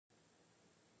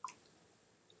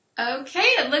Okay,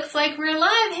 it looks like we're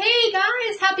live. Hey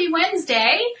guys, happy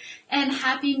Wednesday and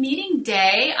happy meeting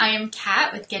day. I am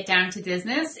Kat with Get Down to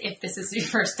Disness, if this is your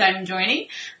first time joining.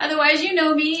 Otherwise, you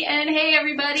know me. And hey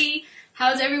everybody,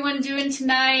 how's everyone doing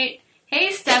tonight?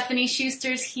 Hey, Stephanie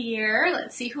Schuster's here.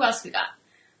 Let's see who else we got.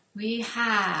 We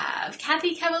have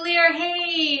Kathy Cavalier.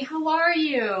 Hey, how are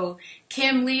you?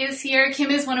 Kim Lee is here.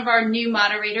 Kim is one of our new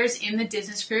moderators in the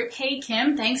Disness group. Hey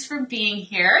Kim, thanks for being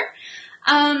here.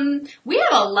 We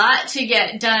have a lot to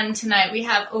get done tonight. We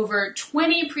have over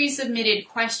 20 pre-submitted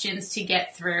questions to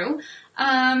get through.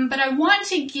 But I want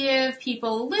to give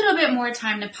people a little bit more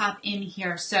time to pop in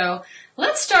here. So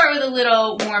let's start with a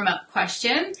little warm-up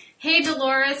question. Hey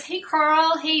Dolores, hey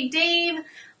Carl, hey Dave,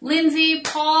 Lindsay,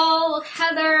 Paul,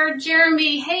 Heather,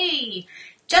 Jeremy, hey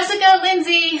Jessica,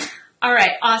 Lindsay. All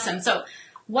right, awesome. So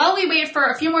while we wait for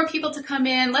a few more people to come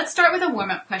in, let's start with a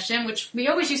warm-up question, which we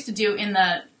always used to do in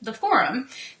the forum.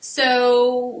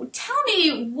 So tell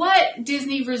me what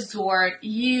Disney resort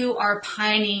you are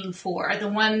pining for, the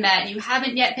one that you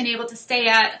haven't yet been able to stay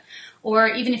at, or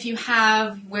even if you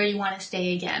have, where you want to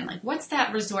stay again. Like, what's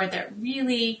that resort that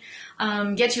really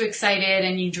gets you excited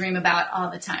and you dream about all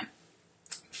the time?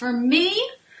 For me,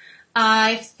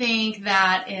 I think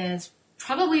that is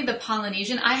probably the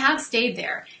Polynesian. I have stayed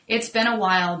there. It's been a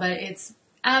while, but it's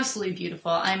absolutely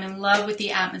beautiful. I'm in love with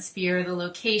the atmosphere, the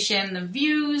location, the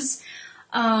views.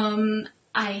 I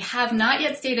have not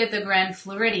yet stayed at the Grand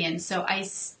Floridian, so I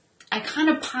kind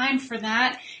of pine for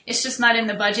that. It's just not in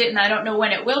the budget, and I don't know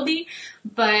when it will be.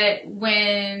 But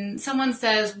when someone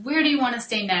says, where do you want to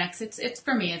stay next? It's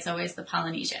for me, it's always the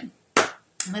Polynesian.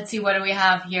 Let's see, what do we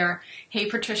have here? Hey,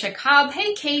 Patricia Cobb.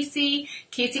 Hey, Casey.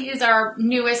 Casey is our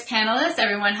newest panelist.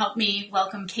 Everyone help me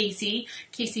welcome Casey.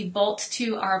 Casey Bolt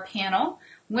to our panel.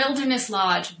 Wilderness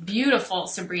Lodge. Beautiful,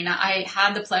 Sabrina. I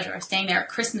had the pleasure of staying there at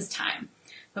Christmas time.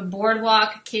 The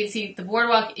boardwalk, Casey, the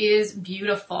boardwalk is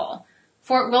beautiful.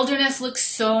 Fort Wilderness looks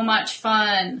so much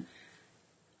fun.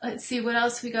 Let's see, what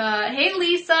else we got? Hey,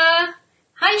 Lisa.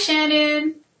 Hi,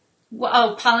 Shannon.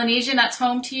 Oh, Polynesian, that's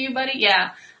home to you, buddy?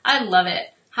 Yeah. I love it.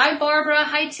 Hi, Barbara.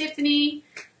 Hi, Tiffany.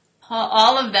 Paul,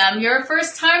 all of them. You're a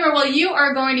first timer. Well, you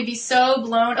are going to be so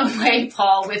blown away,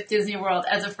 Paul, with Disney World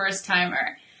as a first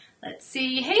timer. Let's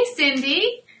see. Hey,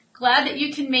 Cindy. Glad that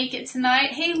you can make it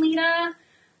tonight. Hey, Lena.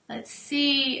 Let's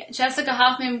see. Jessica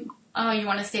Hoffman. Oh, you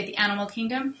want to stay at the Animal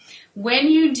Kingdom? When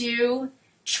you do,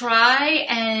 try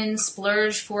and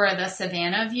splurge for the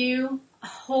Savannah view.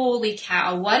 Holy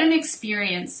cow. What an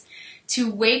experience to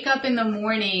wake up in the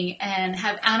morning and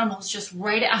have animals just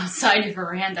right outside your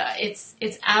veranda. It's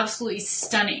absolutely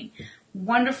stunning.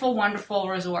 Wonderful, wonderful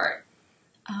resort.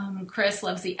 Chris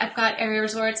loves the Epcot area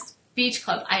resorts. Beach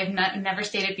Club. I have never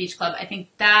stayed at Beach Club. I think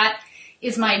that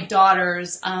is my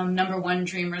daughter's #1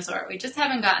 dream resort. We just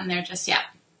haven't gotten there just yet.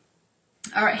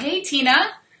 All right. Hey, Tina.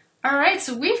 All right.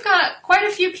 So we've got quite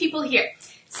a few people here.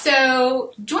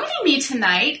 So joining me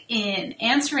tonight in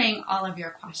answering all of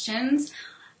your questions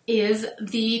is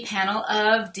the panel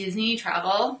of Disney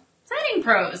Travel Planning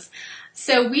Pros.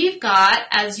 So we've got,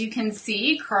 as you can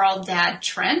see, Carl Dad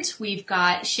Trent. We've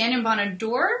got Shannon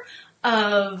Bonador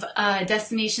of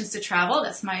Destinations to Travel.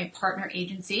 That's my partner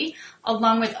agency,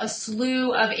 along with a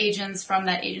slew of agents from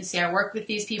that agency. I work with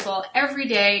these people every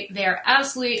day. They're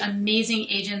absolutely amazing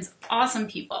agents, awesome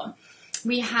people.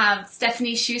 We have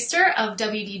Stephanie Schuster of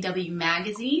WDW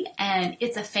Magazine and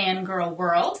It's a Fangirl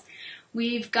World.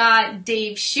 We've got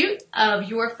Dave Shute of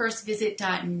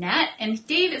YourFirstVisit.net, and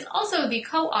Dave is also the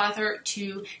co-author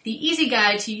to The Easy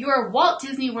Guide to Your Walt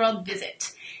Disney World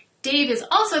Visit. Dave is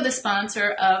also the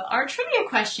sponsor of our trivia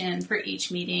question for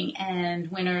each meeting, and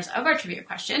winners of our trivia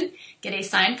question get a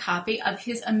signed copy of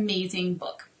his amazing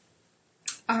book.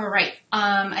 All right.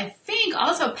 I think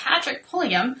also Patrick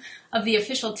Pulliam of the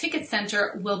Official Ticket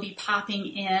Center will be popping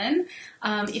in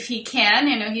if he can.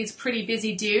 I know he's a pretty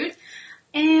busy dude.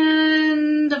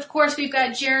 And of course, we've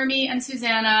got Jeremy and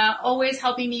Susanna always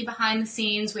helping me behind the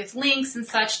scenes with links and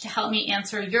such to help me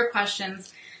answer your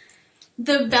questions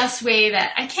the best way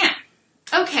that I can.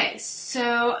 Okay,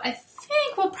 so I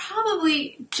think we'll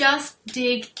probably just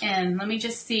dig in. Let me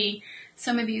just see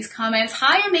some of these comments.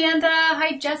 Hi, Amanda.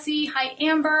 Hi, Jesse. Hi,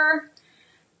 Amber.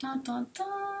 Dun, dun, dun.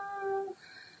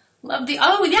 Love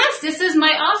oh yes, this is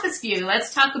my office view.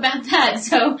 Let's talk about that.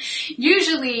 So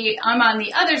usually I'm on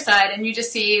the other side and you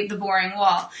just see the boring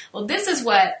wall. Well, this is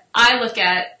what I look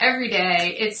at every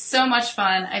day. It's so much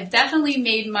fun. I've definitely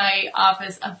made my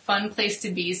office a fun place to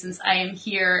be since I am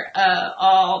here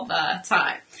all the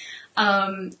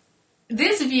time.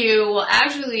 This view will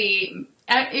actually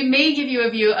it may give you a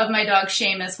view of my dog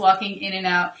Seamus walking in and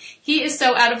out. He is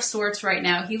so out of sorts right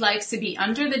now. He likes to be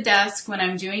under the desk when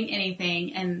I'm doing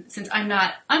anything, and since I'm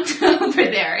not over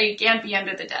there, he can't be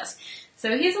under the desk.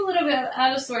 So he's a little bit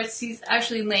out of sorts. He's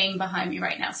actually laying behind me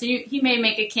right now. So he may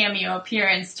make a cameo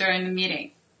appearance during the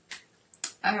meeting.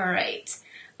 All right.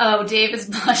 Oh, Dave is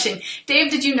blushing. Dave,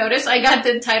 did you notice I got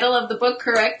the title of the book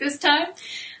correct this time?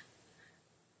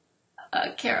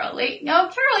 Carol, late? No,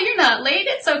 Carol, you're not late.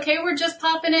 It's okay. We're just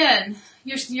popping in.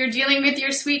 You're dealing with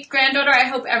your sweet granddaughter. I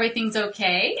hope everything's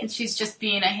okay. And she's just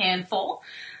being a handful.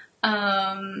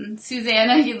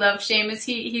 Susanna, you love Seamus.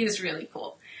 He is really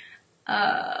cool.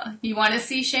 You want to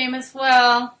see Seamus?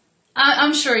 Well,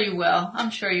 I'm sure you will.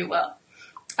 I'm sure you will.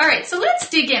 All right, so let's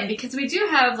dig in because we do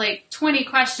have like 20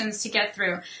 questions to get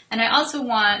through. And I also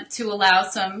want to allow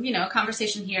some,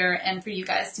 conversation here and for you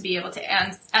guys to be able to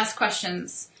ask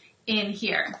questions in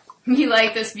here. You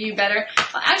like this view better?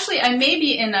 Well, actually, I may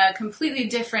be in a completely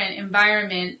different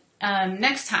environment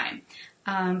next time,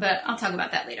 but I'll talk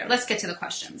about that later. Let's get to the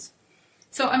questions.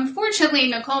 So unfortunately,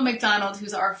 Nicole McDonald,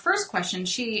 who's our first question,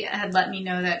 she had let me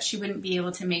know that she wouldn't be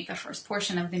able to make the first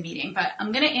portion of the meeting, but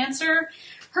I'm going to answer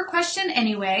her question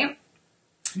anyway.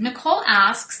 Nicole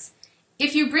asks,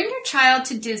 if you bring your child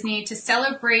to Disney to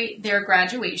celebrate their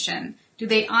graduation, do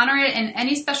they honor it in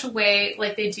any special way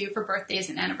like they do for birthdays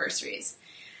and anniversaries?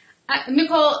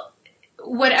 Nicole,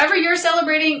 whatever you're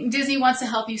celebrating, Disney wants to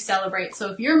help you celebrate.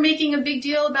 So if you're making a big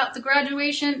deal about the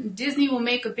graduation, Disney will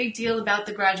make a big deal about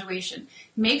the graduation.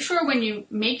 Make sure when you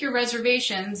make your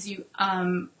reservations, you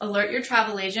alert your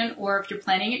travel agent, or if you're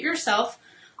planning it yourself,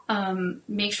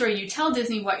 make sure you tell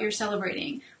Disney what you're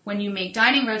celebrating. When you make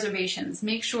dining reservations,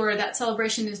 make sure that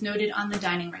celebration is noted on the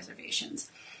dining reservations.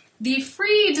 The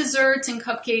free desserts and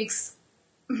cupcakes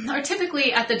are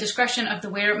typically at the discretion of the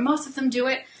waiter. Most of them do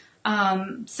it.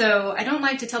 So I don't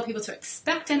like to tell people to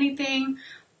expect anything,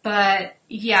 but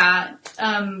yeah,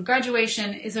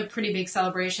 graduation is a pretty big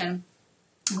celebration.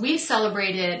 We've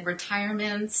celebrated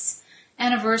retirements,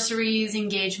 anniversaries,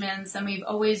 engagements, and we've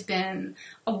always been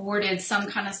awarded some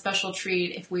kind of special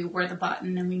treat if we wore the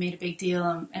button and we made a big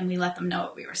deal and we let them know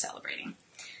what we were celebrating.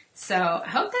 So I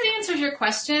hope that answers your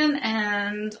question,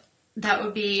 and that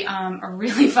would be a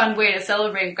really fun way to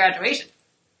celebrate graduation.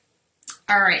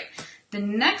 All right. The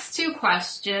next two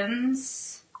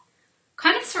questions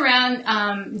kind of surround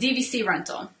DVC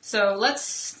rental. So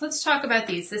let's talk about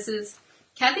these. This is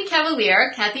Kathy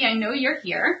Cavalier. Kathy, I know you're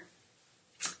here.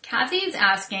 Kathy is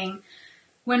asking,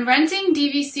 when renting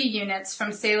DVC units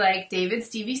from, say, like David's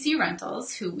DVC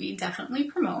Rentals, who we definitely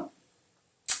promote,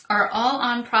 are all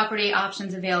on-property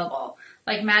options available,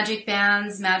 like Magic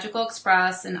Bands, Magical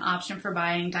Express, and option for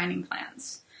buying dining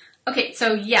plans? Okay,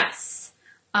 so yes.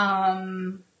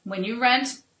 When you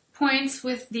rent points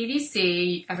with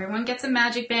DVC, everyone gets a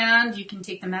Magic Band. You can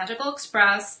take the Magical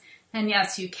Express, and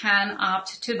yes, you can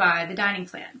opt to buy the dining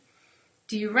plan.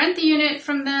 Do you rent the unit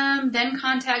from them, then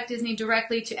contact Disney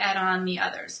directly to add on the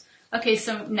others? Okay,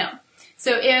 so no.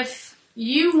 So if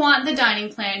you want the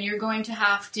dining plan, you're going to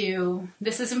have to,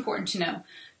 this is important to know,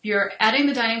 if you're adding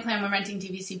the dining plan when renting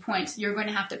DVC points, you're going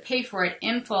to have to pay for it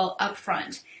in full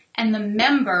upfront, and the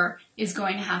member is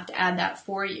going to have to add that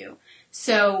for you.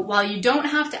 So while you don't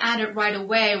have to add it right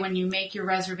away when you make your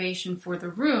reservation for the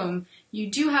room, you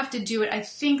do have to do it. I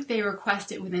think they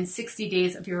request it within 60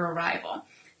 days of your arrival.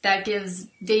 That gives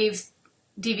Dave's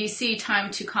DVC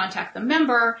time to contact the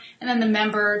member, and then the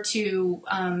member to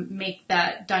make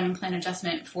that dining plan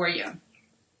adjustment for you.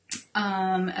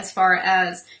 As far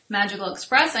as Magical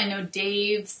Express, I know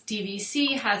Dave's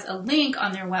DVC has a link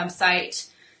on their website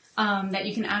that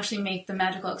you can actually make the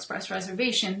Magical Express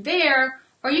reservation there,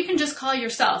 or you can just call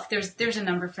yourself. There's a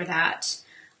number for that,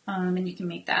 and you can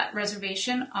make that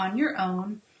reservation on your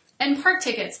own. And park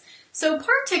tickets. So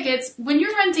park tickets, when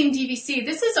you're renting DVC,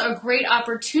 this is a great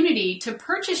opportunity to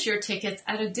purchase your tickets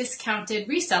at a discounted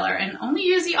reseller and only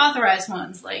use the authorized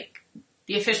ones like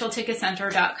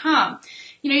theofficialticketcenter.com.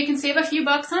 You can save a few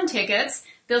bucks on tickets.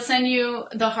 They'll send you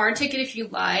the hard ticket if you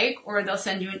like, or they'll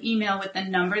send you an email with the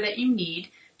number that you need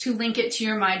to link it to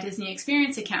your My Disney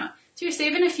Experience account. So you're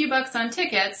saving a few bucks on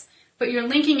tickets, but you're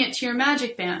linking it to your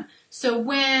Magic Band. So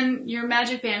when your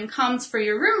Magic Band comes for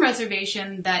your room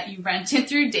reservation that you rented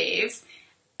through Dave's,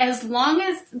 as long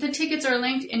as the tickets are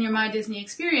linked in your My Disney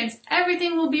Experience,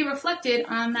 everything will be reflected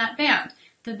on that band.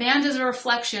 The band is a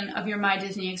reflection of your My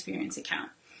Disney Experience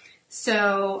account.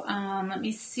 So let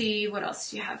me see, what else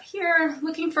do you have here?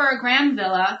 Looking for a Grand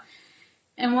Villa.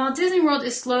 And while Disney World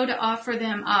is slow to offer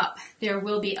them up, there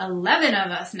will be 11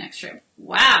 of us next trip.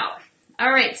 Wow.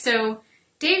 All right, so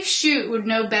Dave Shute would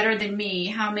know better than me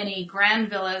how many Grand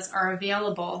Villas are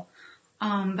available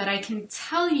But I can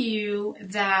tell you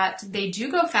that they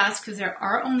do go fast because there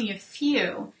are only a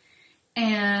few.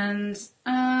 And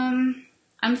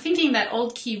I'm thinking that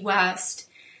Old Key West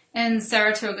and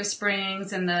Saratoga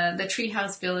Springs and the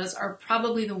Treehouse Villas are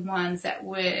probably the ones that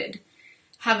would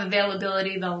have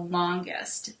availability the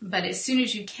longest. But as soon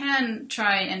as you can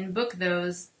try and book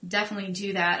those, definitely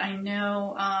do that. I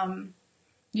know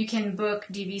you can book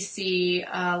DVC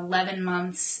 11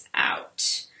 months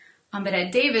out. But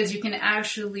at David's, you can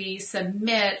actually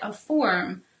submit a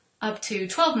form up to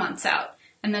 12 months out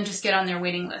and then just get on their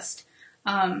waiting list.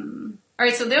 All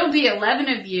right, so there'll be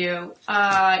 11 of you.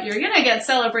 You're going to get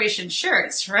celebration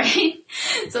shirts, right?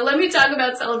 So let me talk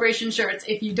about celebration shirts.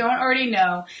 If you don't already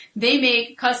know, they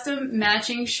make custom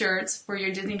matching shirts for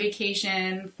your Disney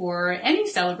vacation, for any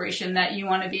celebration that you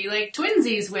want to be like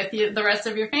twinsies with the rest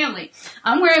of your family.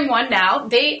 I'm wearing one now.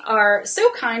 They are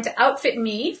so kind to outfit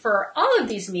me for all of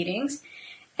these meetings.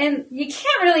 And you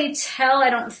can't really tell, I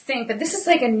don't think, but this is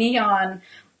like a neon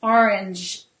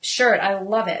orange shirt. I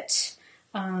love it.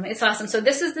 It's awesome. So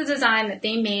this is the design that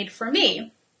they made for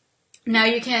me. Now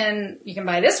you can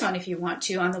buy this one if you want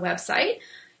to on the website.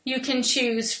 You can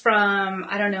choose from,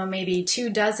 I don't know, maybe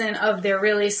 24 of their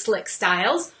really slick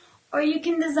styles, or you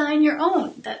can design your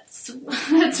own. That's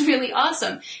really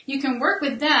awesome. You can work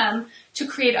with them to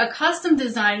create a custom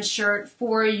design shirt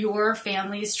for your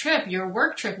family's trip, your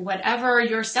work trip, whatever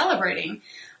you're celebrating.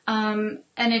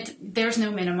 And there's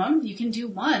no minimum. You can do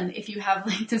one if you have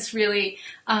like this really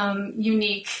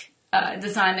unique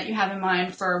design that you have in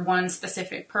mind for one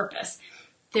specific purpose.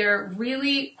 They're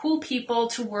really cool people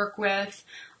to work with.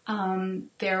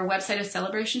 Their website is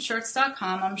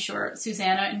celebrationshirts.com. I'm sure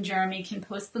Susanna and Jeremy can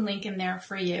post the link in there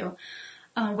for you.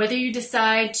 Whether you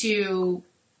decide to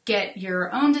get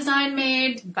your own design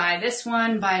made, buy this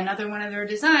one, buy another one of their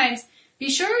designs, be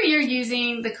sure you're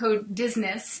using the code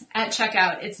Disness at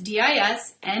checkout. It's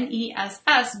DISNESS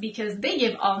because they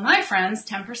give all my friends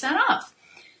 10% off.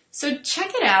 So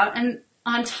check it out. And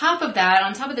on top of that,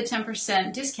 on top of the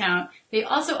 10% discount, they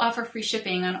also offer free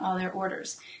shipping on all their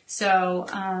orders. So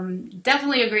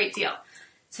definitely a great deal.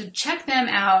 So check them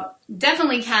out.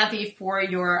 Definitely Kathy for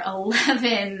your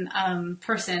 11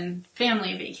 person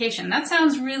family vacation. That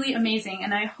sounds really amazing.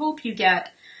 And I hope you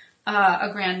get a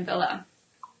grand villa.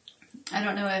 I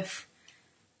don't know if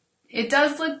it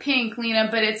does look pink, Lena,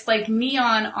 but it's like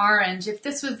neon orange. If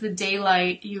this was the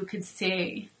daylight, you could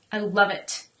see. I love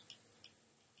it.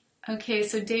 Okay,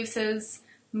 so Dave says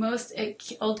most at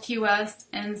Old Key West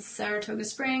and Saratoga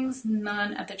Springs,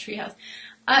 none at the Treehouse.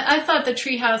 I thought the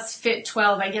Treehouse fit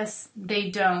 12. I guess they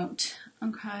don't.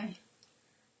 Okay.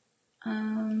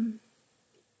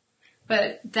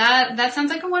 But that sounds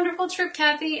like a wonderful trip,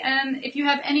 Kathy. And if you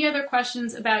have any other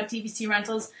questions about DVC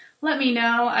rentals, let me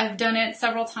know. I've done it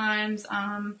several times,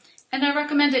 and I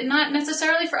recommend it not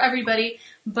necessarily for everybody,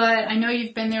 but I know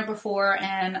you've been there before,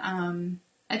 and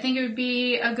I think it would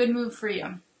be a good move for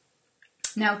you.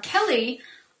 Now, Kelly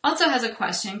also has a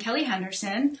question. Kelly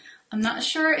Henderson. I'm not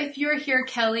sure if you're here,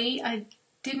 Kelly. I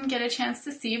didn't get a chance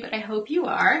to see, but I hope you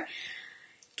are.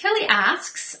 Kelly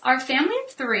asks, our family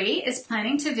of 3 is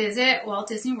planning to visit Walt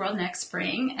Disney World next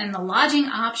spring, and the lodging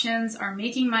options are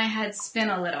making my head spin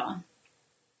a little.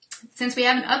 Since we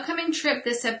have an upcoming trip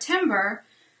this September,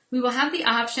 we will have the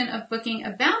option of booking a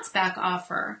bounce back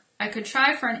offer. I could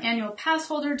try for an annual pass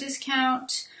holder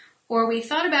discount, or we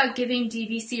thought about giving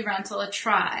DVC rental a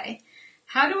try.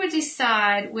 How do we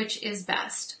decide which is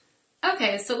best?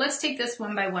 Okay, so let's take this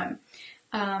one by one.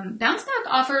 Bounce back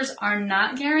offers are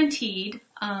not guaranteed.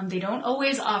 They don't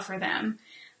always offer them.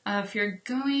 If you're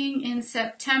going in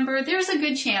September, there's a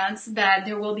good chance that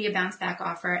there will be a bounce back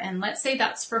offer. And let's say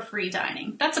that's for free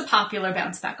dining. That's a popular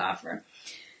bounce back offer.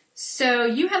 So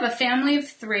you have a family of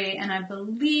 3, and I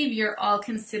believe you're all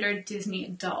considered Disney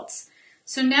adults.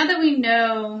 So now that we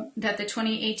know that the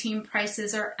 2018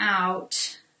 prices are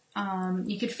out,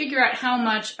 you could figure out how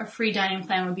much a free dining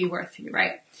plan would be worth for you,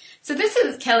 right? So this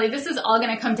is, Kelly, this is all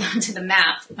going to come down to the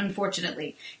math,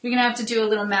 unfortunately. You're going to have to do a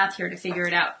little math here to figure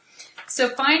it out. So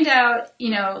find out,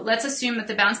 let's assume that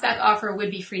the bounce back offer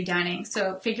would be free dining.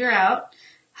 So figure out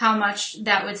how much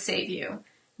that would save you.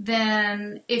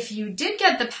 Then if you did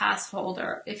get the pass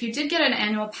holder, if you did get an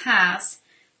annual pass,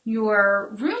 your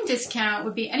room discount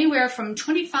would be anywhere from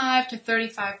 25 to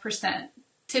 35%.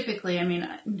 Typically,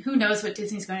 who knows what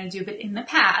Disney's going to do, but in the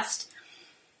past,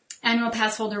 annual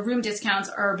pass holder room discounts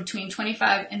are between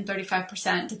 25 and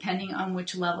 35%, depending on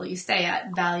which level you stay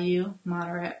at, value,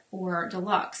 moderate, or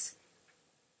deluxe.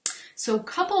 So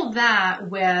couple that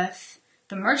with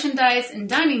the merchandise and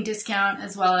dining discount,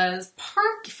 as well as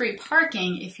free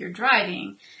parking if you're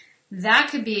driving. that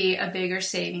could be a bigger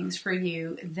savings for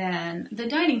you than the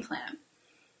dining plan.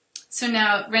 So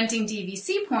now renting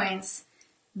DVC points,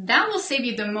 that will save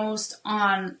you the most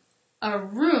on a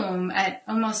room at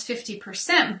almost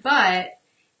 50%, but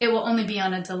it will only be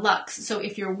on a deluxe. So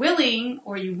if you're willing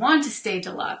or you want to stay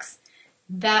deluxe,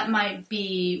 that might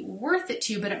be worth it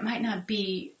to you, but it might not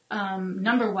be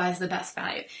number-wise the best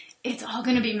value. It's all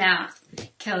going to be math,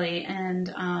 Kelly,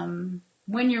 and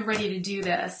when you're ready to do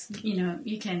this,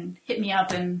 you can hit me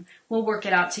up and we'll work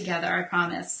it out together, I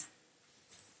promise.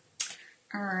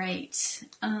 All right.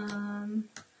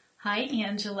 Hi,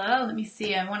 Angela. Let me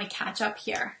see. I want to catch up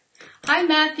here. Hi,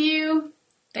 Matthew.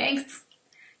 Thanks.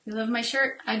 You love my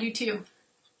shirt? I do too.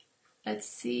 Let's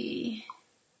see.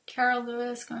 Carol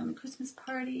Lewis going to the Christmas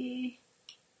party.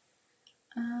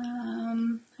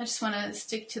 I just want to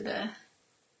stick to the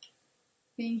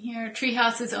thing here.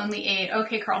 Treehouse is only 8.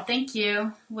 Okay, Carl, thank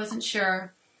you. Wasn't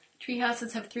sure.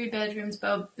 Treehouses have 3 bedrooms,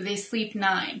 but they sleep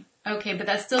 9. Okay, but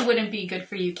that still wouldn't be good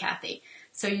for you, Kathy.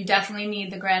 So you definitely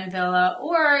need the Grand Villa,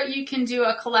 or you can do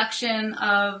a collection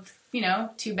of,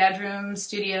 2 bedrooms,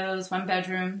 studios, 1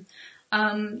 bedroom.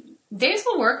 Days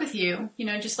will work with you.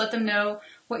 Just let them know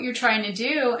what you're trying to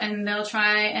do, and they'll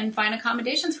try and find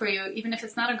accommodations for you, even if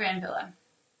it's not a Grand Villa.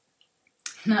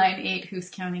 9, 8, who's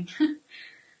counting?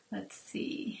 Let's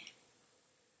see.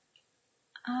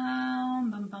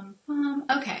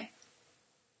 Okay.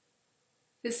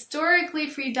 Historically,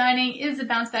 free dining is a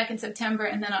bounce back in September,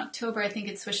 and then October, I think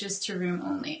it switches to room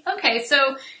only. Okay,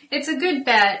 so it's a good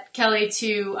bet, Kelly,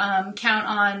 to count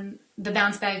on the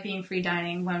bounce back being free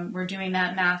dining when we're doing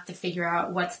that math to figure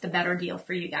out what's the better deal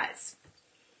for you guys.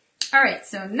 All right,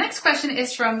 so next question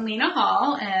is from Lena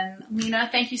Hall. And Lena,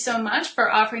 thank you so much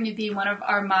for offering to be one of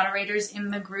our moderators in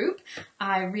the group.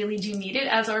 I really do need it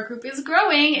as our group is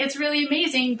growing. It's really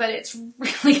amazing, but it's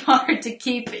really hard to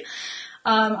keep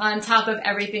on top of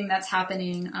everything that's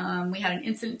happening. We had an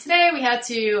incident today. We had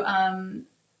to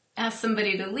ask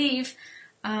somebody to leave.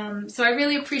 So I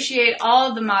really appreciate all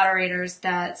of the moderators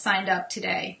that signed up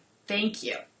today. Thank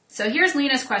you. So here's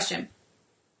Lena's question.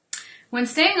 When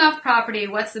staying off property,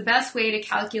 what's the best way to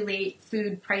calculate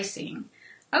food pricing?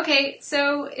 Okay,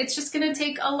 so it's just going to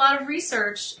take a lot of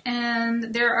research,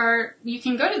 and you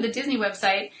can go to the Disney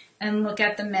website and look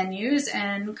at the menus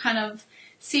and kind of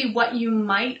see what you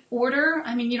might order.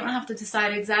 I mean, you don't have to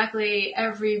decide exactly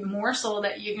every morsel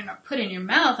that you're going to put in your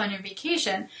mouth on your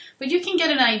vacation, but you can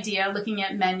get an idea looking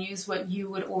at menus, what you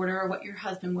would order or what your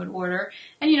husband would order,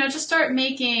 and, just start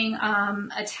making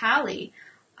a tally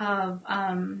of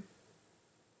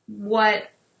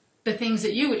what the things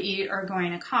that you would eat are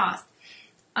going to cost.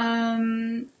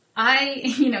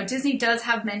 Disney does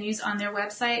have menus on their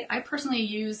website. I personally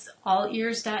use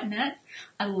allears.net.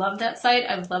 I love that site.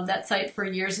 I've loved that site for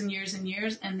years and years and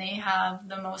years, and they have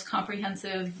the most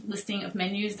comprehensive listing of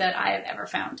menus that I have ever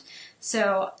found.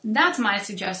 So that's my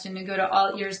suggestion, to go to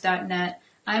allears.net.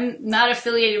 I'm not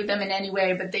affiliated with them in any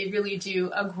way, but they really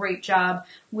do a great job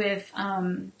with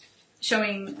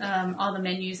showing all the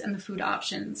menus and the food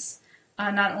options,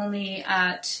 not only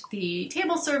at the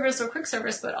table service or quick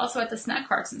service, but also at the snack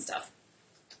carts and stuff.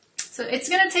 So it's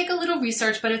going to take a little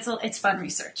research, but it's fun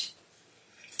research.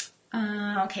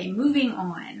 Okay, moving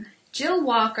on. Jill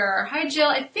Walker. Hi, Jill.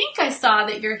 I think I saw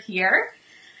that you're here.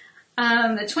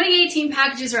 The 2018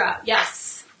 packages are out.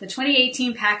 Yes, the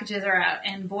 2018 packages are out.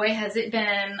 And boy, has it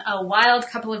been a wild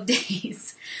couple of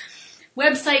days.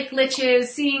 Website glitches,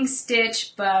 seeing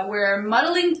Stitch, but we're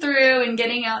muddling through and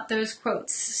getting out those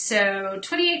quotes. So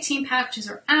 2018 packages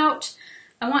are out.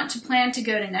 I want to plan to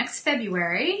go next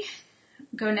February.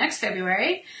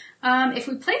 If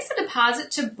we place a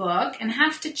deposit to book and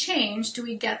have to change, do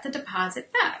we get the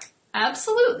deposit back?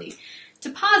 Absolutely.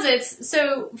 Deposits,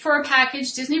 so for a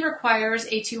package, Disney requires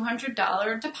a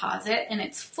 $200 deposit, and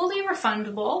it's fully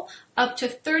refundable up to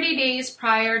 30 days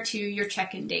prior to your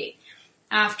check-in date.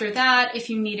 After that, if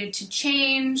you needed to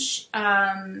change,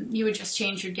 you would just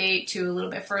change your date to a little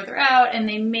bit further out, and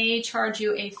they may charge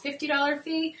you a $50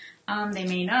 fee. They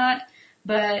may not,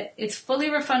 but it's fully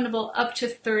refundable up to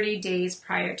 30 days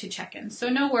prior to check-in. So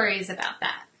no worries about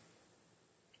that.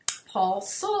 Paul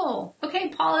Soul. Okay,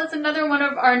 Paul is another one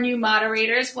of our new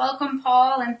moderators. Welcome,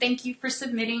 Paul, and thank you for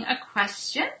submitting a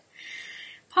question.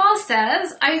 Paul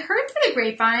says, I heard through the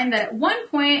grapevine that at one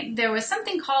point there was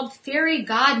something called fairy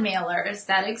god mailers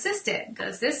that existed.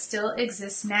 Does this still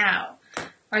exist now?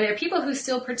 Are there people who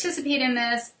still participate in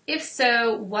this? If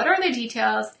so, what are the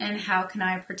details and how can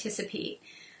I participate?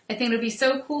 I think it would be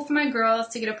so cool for my girls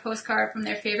to get a postcard from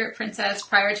their favorite princess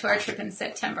prior to our trip in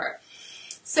September.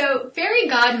 So fairy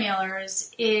god mailers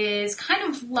is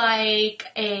kind of like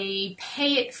a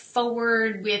pay it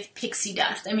forward with pixie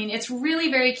dust. I mean, it's really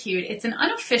very cute. It's an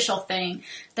unofficial thing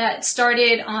that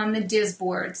started on the Diz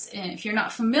boards. And if you're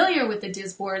not familiar with the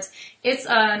Diz boards, it's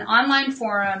an online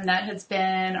forum that has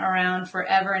been around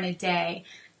forever and a day,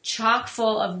 chock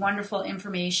full of wonderful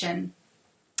information.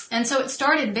 And so it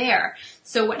started there.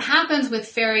 So what happens with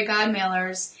fairy god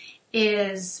mailers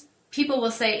is people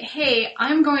will say, hey,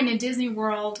 I'm going to Disney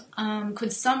World.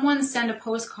 Could someone send a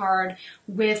postcard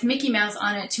with Mickey Mouse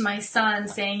on it to my son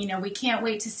saying, we can't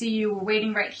wait to see you. We're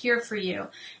waiting right here for you.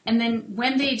 And then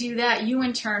when they do that, you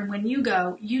in turn, when you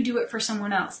go, you do it for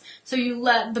someone else. So you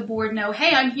let the board know,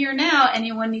 hey, I'm here now.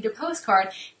 Anyone need a postcard?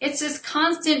 It's this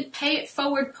constant pay it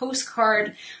forward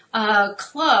postcard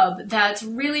club that's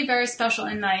really very special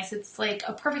and nice. It's like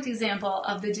a perfect example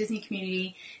of the Disney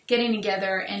community getting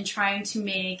together and trying to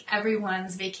make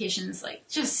everyone's vacations like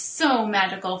just so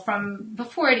magical from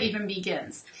before it even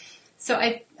begins. So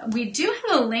we do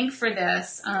have a link for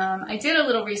this. I did a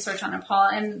little research on it, Paul,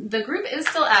 and the group is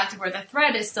still active, or the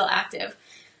thread is still active.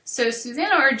 So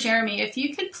Susanna or Jeremy, if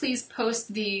you could please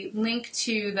post the link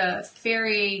to the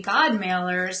Fairy God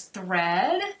Mailers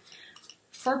thread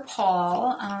for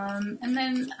Paul, and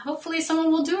then hopefully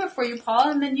someone will do it for you, Paul,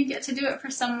 and then you get to do it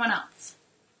for someone else.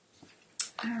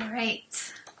 All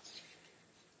right.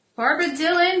 Barbara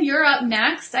Dillon, you're up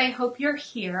next. I hope you're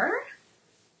here.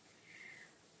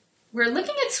 We're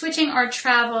looking at switching our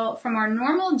travel from our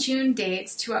normal June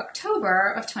dates to October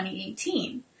of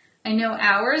 2018. I know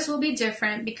ours will be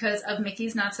different because of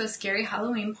Mickey's Not So Scary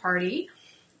Halloween Party,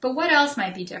 but what else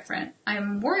might be different?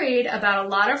 I'm worried about a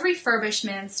lot of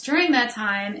refurbishments during that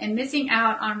time and missing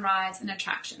out on rides and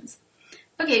attractions.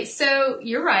 Okay, so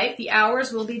you're right. The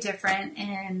hours will be different.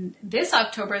 And this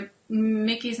October,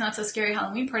 Mickey's Not So Scary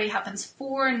Halloween Party happens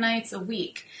 4 nights a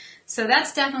week. So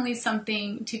that's definitely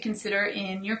something to consider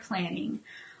in your planning.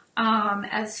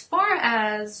 As far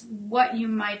as what you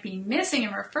might be missing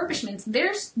in refurbishments,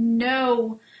 there's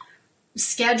no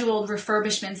scheduled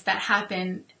refurbishments that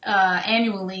happen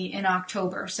annually in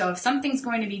October. So if something's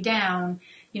going to be down,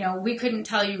 we couldn't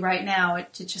tell you right now.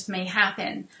 It just may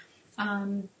happen.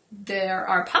 There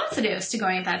are positives to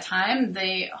going at that time.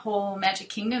 The whole Magic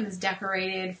Kingdom is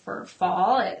decorated for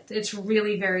fall. It's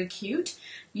really very cute.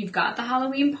 You've got the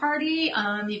Halloween party.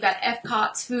 You've got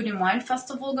Epcot's Food and Wine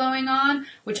Festival going on,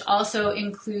 which also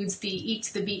includes the Eat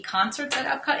to the Beat concerts at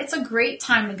Epcot. It's a great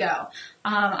time to go.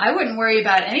 I wouldn't worry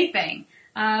about anything.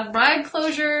 Ride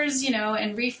closures,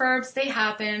 and refurbs, they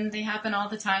happen. They happen all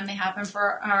the time. They happen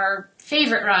for our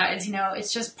favorite rides.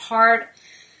 It's just part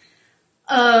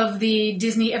of the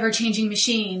Disney ever-changing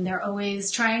machine. They're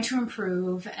always trying to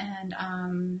improve,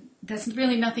 and that's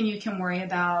really nothing you can worry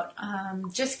about.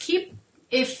 Just keep,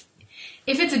 if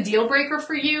it's a deal breaker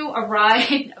for you, a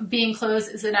ride being closed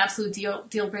is an absolute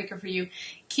deal breaker for you,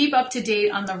 keep up to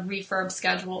date on the refurb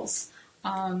schedules.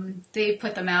 They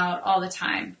put them out all the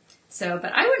time.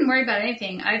 But I wouldn't worry about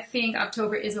anything. I think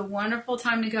October is a wonderful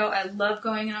time to go. I love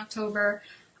going in October.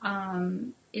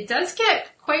 It does get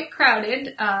quite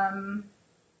crowded.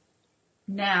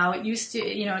 Now, it used to,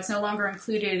 it's no longer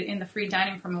included in the free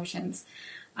dining promotions.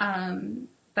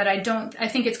 But I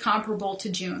think it's comparable to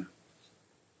June.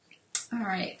 All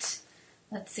right.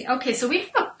 Let's see. Okay, so we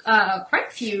have quite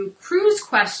a few cruise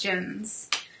questions.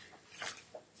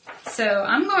 So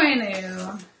I'm going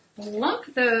to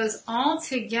lump those all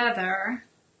together.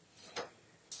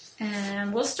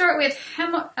 And we'll start with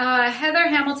Heather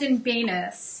Hamilton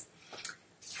Banis.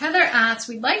 Heather asks,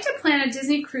 we'd like to plan a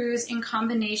Disney cruise in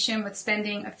combination with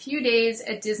spending a few days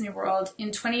at Disney World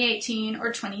in 2018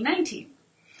 or 2019.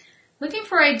 Looking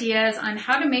for ideas on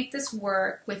how to make this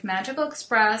work with Magical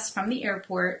Express from the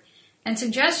airport and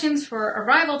suggestions for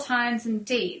arrival times and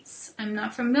dates. I'm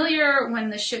not familiar when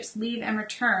the ships leave and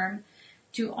return.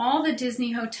 Do all the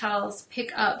Disney hotels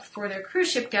pick up for their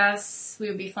cruise ship guests? We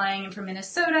would be flying in from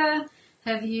Minnesota.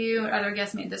 Have you or other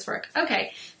guests made this work?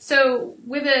 Okay, so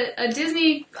with a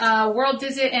Disney World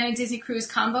visit and a Disney cruise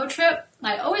combo trip,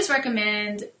 I always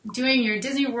recommend doing your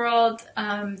Disney World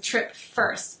trip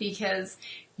first, because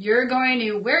you're going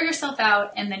to wear yourself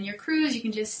out, and then your cruise, you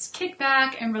can just kick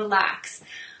back and relax.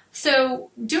 So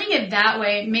doing it that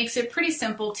way makes it pretty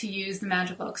simple to use the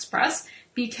Magical Express,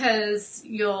 because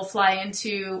you'll fly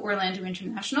into Orlando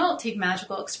International, take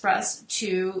Magical Express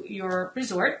to your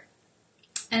resort,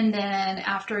 and then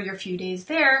after your few days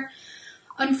there,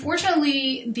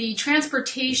 unfortunately, the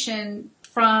transportation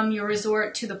from your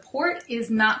resort to the port is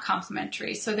not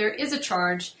complimentary. So there is a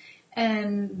charge.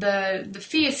 And the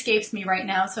fee escapes me right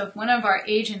now, so if one of our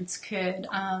agents could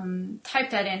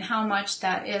type that in, how much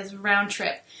that is round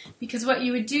trip. Because what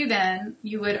you would do then,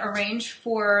 you would arrange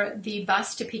for the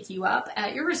bus to pick you up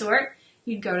at your resort.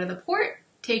 You'd go to the port,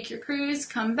 take your cruise,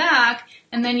 come back,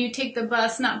 and then you take the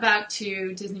bus not back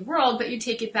to Disney World, but you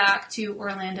take it back to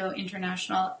Orlando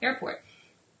International Airport.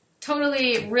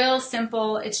 Totally real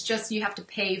simple. It's just you have to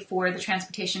pay for the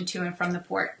transportation to and from the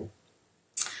port.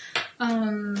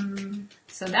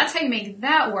 So that's how you make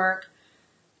that work.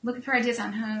 Looking for ideas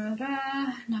on how,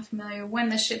 not familiar, when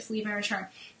the ships leave and return.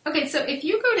 Okay, so if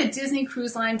you go to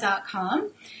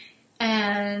DisneyCruiseLine.com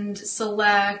and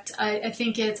select, I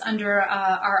think it's under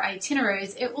our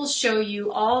itineraries, it will show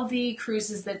you all the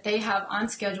cruises that they have on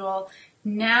schedule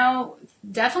now,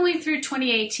 definitely through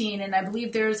 2018, and I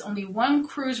believe there's only one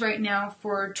cruise right now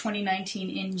for 2019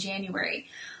 in January.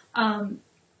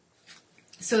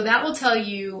 So that will tell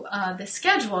you the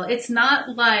schedule. It's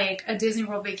not like a Disney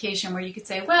World vacation where you could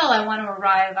say, well, I want to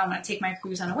arrive, I want to take my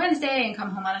cruise on a Wednesday and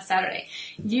come home on a Saturday.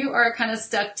 You are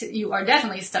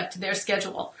definitely stuck to their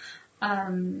schedule.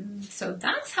 So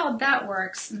that's how that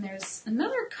works. And there's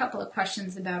another couple of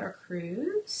questions about our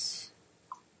cruise.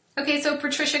 Okay, so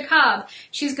Patricia Cobb,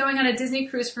 she's going on a Disney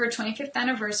cruise for her 25th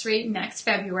anniversary next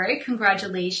February.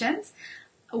 Congratulations.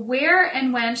 Where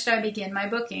and when should I begin my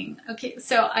booking? Okay,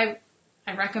 so I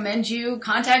recommend you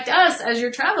contact us as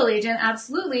your travel agent,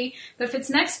 absolutely. But if it's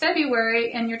next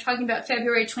February and you're talking about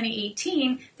February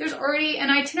 2018, there's already an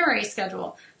itinerary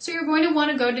schedule. So you're going to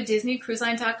want to go to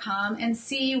DisneyCruiseLine.com and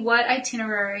see what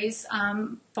itineraries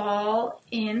fall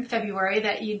in February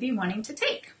that you'd be wanting to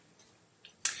take.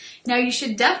 Now you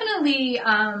should definitely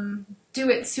do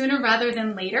it sooner rather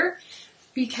than later,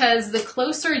 because the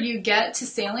closer you get to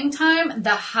sailing time,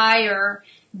 the higher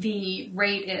the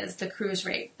rate is, the cruise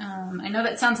rate. I know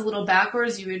that sounds a little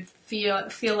backwards. You would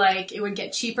feel like it would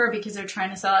get cheaper because they're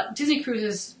trying to sell out. Disney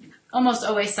cruises almost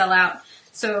always sell out,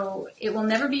 so it will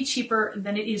never be cheaper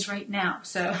than it is right now.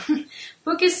 So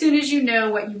book as soon as you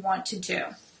know what you want to do.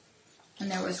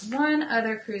 And there was one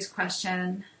other cruise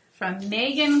question from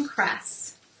Megan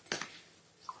Kress.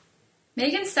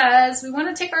 Megan says, we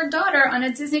want to take our daughter on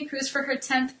a Disney cruise for her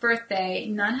 10th birthday.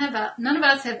 None of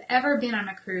us have ever been on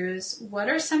a cruise. What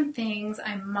are some things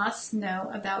I must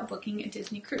know about booking a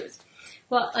Disney cruise?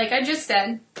 Well, like I just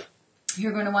said,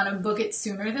 you're going to want to book it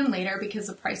sooner than later because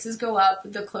the prices go up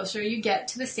the closer you get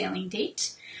to the sailing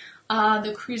date.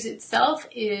 The cruise itself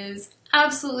is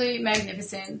absolutely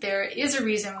magnificent. There is a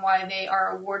reason why they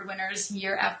are award winners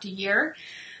year after year.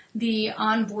 The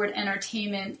onboard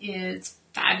entertainment is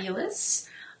fabulous.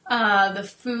 The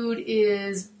food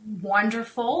is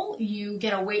wonderful. You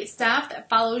get a wait staff that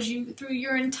follows you through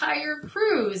your entire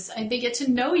cruise. And they get to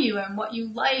know you and what you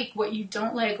like, what you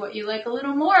don't like, what you like a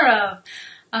little more of.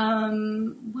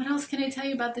 What else can I tell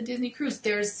you about the Disney cruise?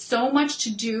 There's so much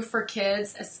to do for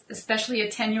kids, especially a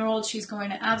 10-year-old. She's going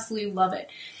to absolutely love it.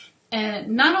 And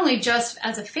not only just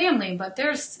as a family, but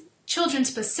there's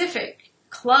children-specific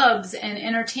clubs and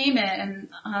entertainment, and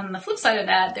on the flip side of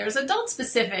that, there's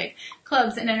adult-specific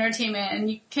clubs and entertainment,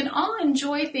 and you can all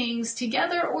enjoy things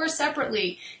together or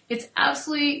separately. It's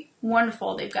absolutely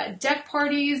wonderful. They've got deck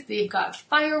parties, they've got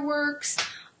fireworks.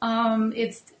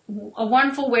 It's a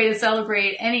wonderful way to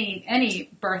celebrate any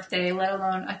birthday, let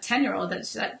alone a 10-year-old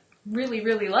that's really,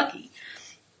 really lucky.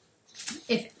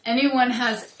 If anyone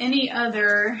has any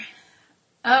other...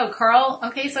 Oh, Carl.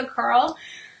 Okay, so Carl,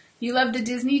 you love the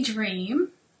Disney Dream.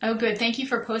 Oh, good. Thank you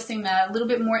for posting that. A little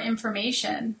bit more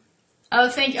information. Oh,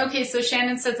 thank you. Okay, so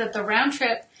Shannon says that the round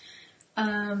trip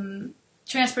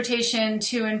transportation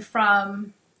to and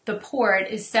from the port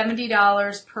is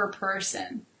 $70 per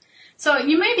person. So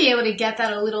you may be able to get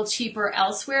that a little cheaper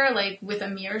elsewhere, like with a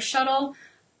mirror shuttle.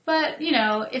 But, you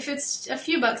know, if it's a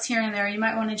few bucks here and there, you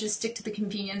might want to just stick to the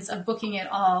convenience of booking it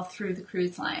all through the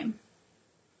cruise line.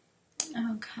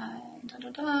 Okay.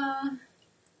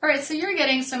 All right, so you're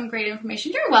getting some great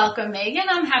information. You're welcome, Megan.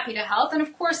 I'm happy to help. And,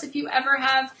 of course, if you ever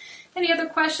have any other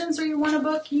questions or you want to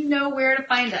book, you know where to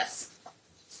find us.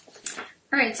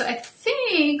 All right, so I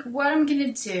think what I'm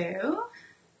going to do,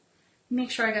 make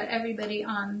sure I got everybody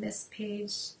on this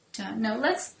page done. No,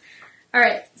 all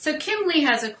right, so Kim Lee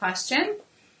has a question.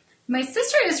 My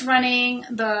sister is running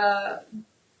the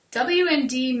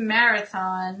W&D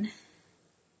Marathon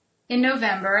in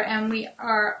November, and we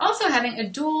are also having a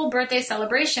dual birthday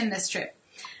celebration this trip.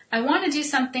 I want to do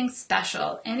something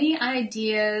special. Any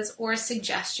ideas or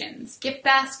suggestions? Gift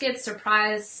baskets,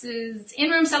 surprises,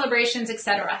 in-room celebrations,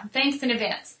 etc. Thanks in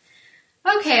advance.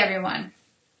 Okay, everyone.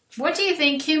 What do you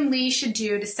think Kim Lee should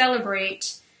do to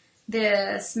celebrate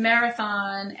this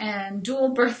marathon and dual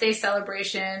birthday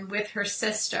celebration with her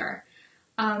sister.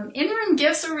 In-room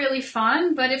gifts are really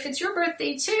fun, but if it's your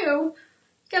birthday too, you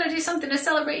gotta do something to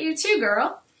celebrate you too,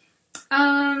 girl.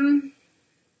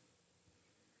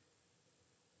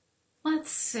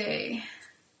 Let's see.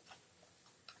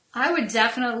 I would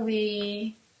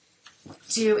definitely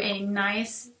do a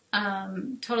nice,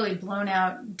 totally blown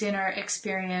out dinner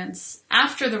experience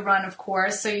after the run, of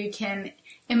course, so you can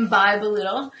imbibe a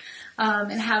little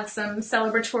and have some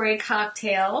celebratory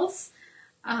cocktails.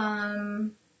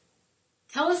 Tell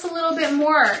us a little bit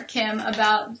more, Kim,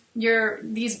 about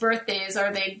these birthdays.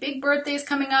 Are they big birthdays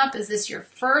coming up? Is this your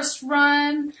first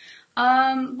run?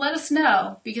 Let us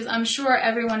know, because I'm sure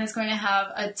everyone is going to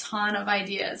have a ton of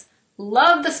ideas.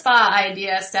 Love the spa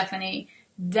idea, Stephanie.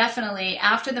 Definitely.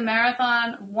 After the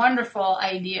marathon, wonderful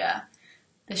idea.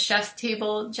 The chef's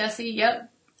table, Jessie, yep.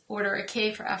 Order a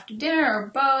cake for after dinner or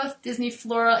both. Disney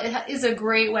Floral, it is a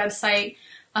great website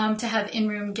to have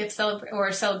in-room gift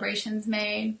celebrations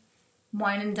made.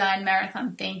 Wine and Dine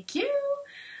Marathon, thank you.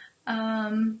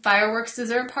 Fireworks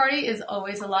dessert party is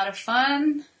always a lot of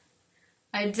fun.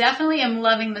 I definitely am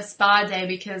loving the spa day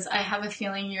because I have a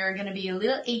feeling you're going to be a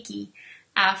little achy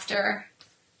after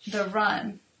the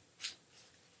run.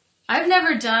 I've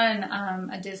never done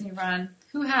a Disney run.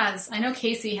 Who has? I know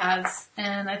Casey has,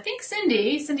 and I think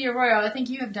Cindy Arroyo, I think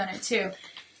you have done it too.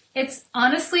 It's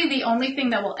honestly the only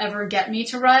thing that will ever get me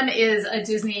to run is a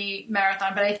Disney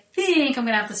marathon, but I think I'm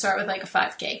going to have to start with like a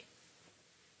 5K.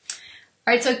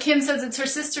 All right, so Kim says it's her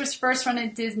sister's first run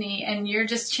at Disney, and you're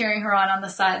just cheering her on the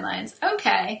sidelines.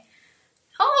 Okay.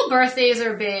 All birthdays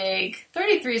are big.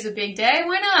 33 is a big day.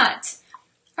 Why not?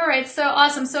 All right, so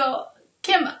awesome. So,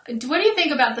 Kim, what do you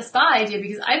think about the spa idea?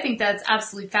 Because I think that's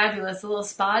absolutely fabulous. A little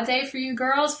spa day for you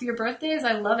girls for your birthdays.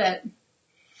 I love it.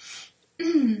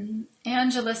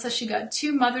 Angela says she got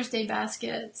 2 Mother's Day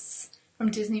baskets from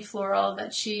Disney Floral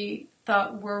that she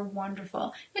thought were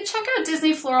wonderful. But check out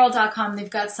DisneyFloral.com. They've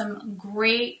got some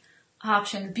great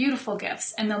options, beautiful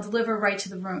gifts, and they'll deliver right to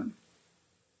the room.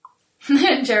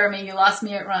 Jeremy, you lost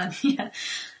me at run. Yeah.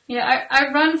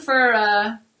 I run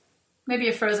for maybe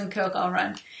a frozen Coke. I'll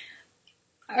run.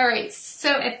 All right.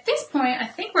 So at this point, I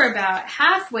think we're about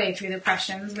halfway through the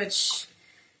questions, which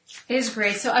is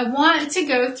great. So I want to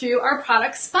go through our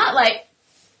product spotlight.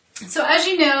 So as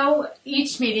you know,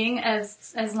 each meeting,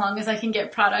 as long as I can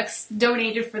get products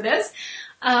donated for this,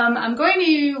 I'm going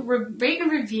to rate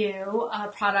and review a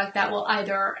product that will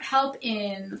either help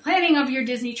in the planning of your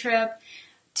Disney trip,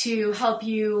 to help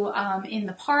you in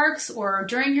the parks or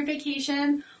during your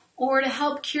vacation, or to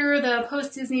help cure the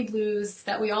post-Disney blues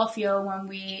that we all feel when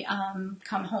we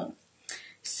come home.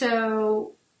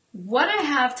 So what I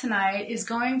have tonight is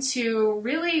going to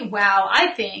really wow, I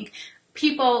think,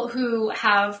 people who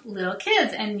have little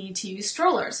kids and need to use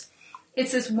strollers.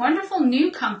 It's this wonderful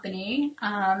new company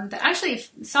that actually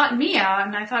sought me out,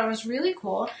 and I thought it was really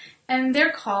cool, and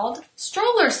they're called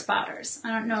Stroller Spotters.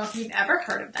 I don't know if you've ever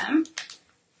heard of them.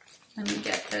 Let me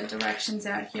get the directions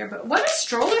out here. But what a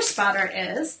stroller spotter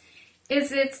is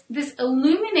it's this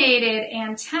illuminated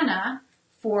antenna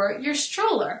for your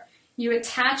stroller. You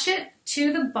attach it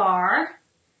to the bar,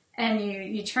 and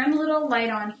you turn the little light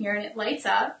on here, and it lights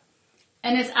up.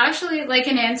 And it's actually like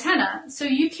an antenna. So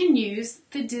you can use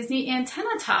the Disney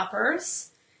antenna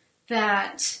toppers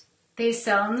that they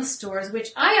sell in the stores, which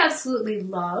I absolutely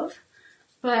love.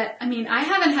 But, I mean, I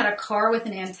haven't had a car with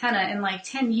an antenna in like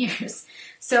 10 years.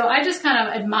 So I just kind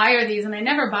of admire these, and I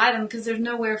never buy them because there's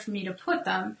nowhere for me to put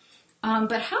them.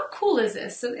 But how cool is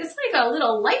this? So it's like a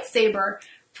little lightsaber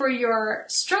for your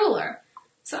stroller.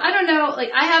 So I don't know,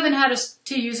 like I haven't had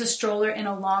to use a stroller in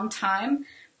a long time.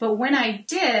 But when I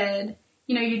did,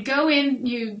 you know, you'd go in,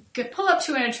 you could pull up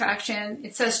to an attraction,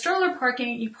 it says stroller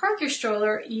parking, you park your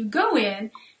stroller, you go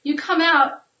in, you come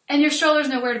out, and your stroller's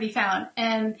nowhere to be found.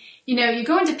 And, you know, you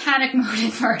go into panic mode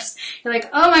at first. You're like,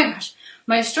 oh my gosh,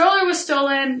 my stroller was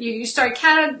stolen. You start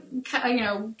trying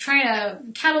to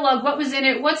catalog what was in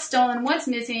it, what's stolen, what's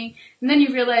missing, and then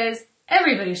you realize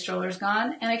everybody's stroller's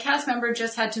gone, and a cast member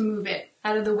just had to move it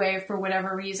out of the way for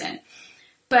whatever reason.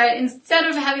 But instead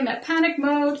of having that panic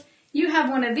mode, you have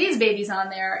one of these babies on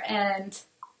there, and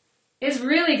it's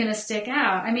really going to stick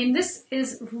out. I mean, this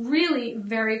is really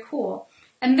very cool.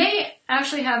 And they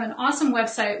actually have an awesome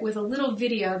website with a little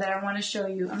video that I want to show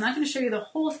you. I'm not going to show you the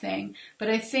whole thing, but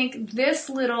I think this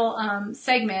little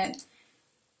segment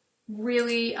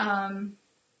really, let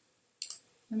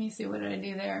me see, what did I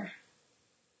do there?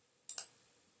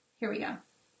 Here we go.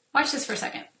 Watch this for a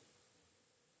second.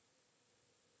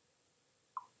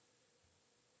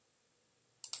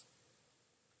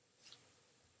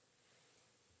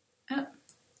 Oh,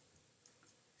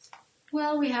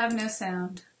 Well, we have no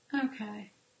sound.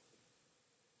 Okay.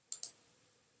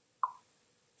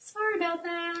 Sorry about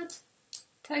that.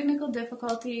 Technical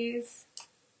difficulties.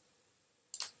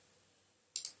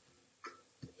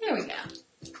 There we go.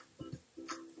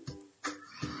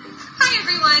 Hi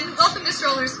everyone, welcome to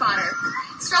Stroller Spotter.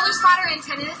 Stroller Spotter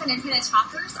antennas and antenna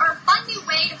toppers are a fun new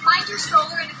way to find your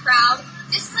stroller in a crowd,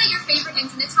 display your favorite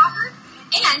antenna topper,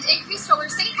 and increase stroller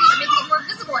safety by making it more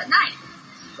visible at night.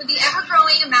 With the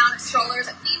ever-growing amount of strollers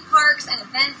at theme parks and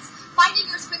events, finding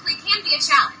yours quickly can be a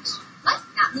challenge, but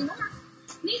not anymore.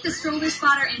 Meet the Stroller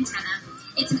Spotter antenna.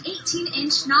 It's an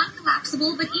 18-inch,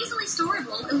 non-collapsible, but easily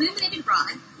storable illuminated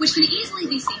rod, which can easily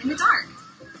be seen in the dark.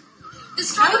 The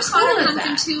Stroller Spotter comes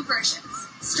in two versions,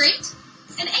 straight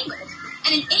and angled,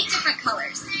 and in 8 different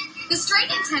colors. The straight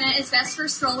antenna is best for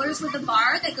strollers with a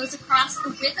bar that goes across the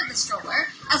width of the stroller,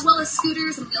 as well as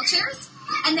scooters and wheelchairs.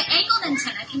 And the angled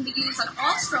antenna can be used on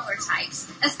all stroller types,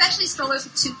 especially strollers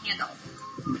with 2 handles.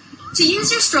 To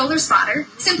use your Stroller Spotter,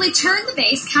 simply turn the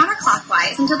base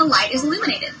counterclockwise until the light is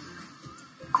illuminated.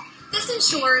 This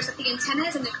ensures that the antenna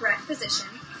is in the correct position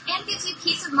and gives you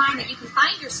peace of mind that you can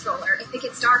find your stroller if it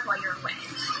gets dark while you're away.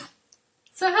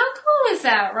 So how cool is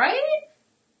that, right?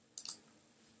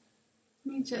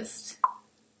 Let me just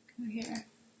go here.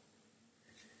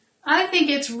 I think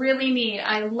it's really neat.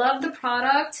 I love the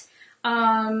product.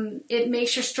 It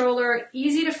makes your stroller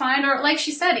easy to find, or like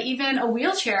she said, even a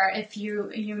wheelchair if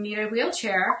you need a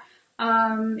wheelchair.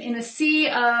 In a sea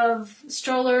of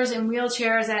strollers and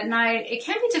wheelchairs at night, it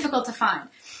can be difficult to find.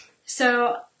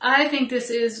 So I think this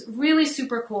is really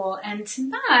super cool. And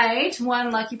tonight,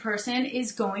 one lucky person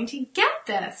is going to get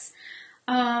this.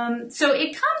 So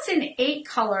it comes in 8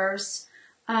 colors.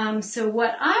 So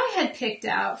what I had picked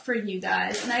out for you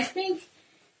guys, and I think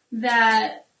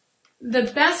that the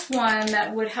best one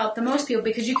that would help the most people,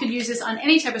 because you could use this on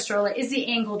any type of stroller, is the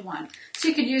angled one. So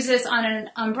you could use this on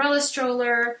an umbrella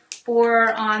stroller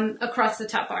or on across the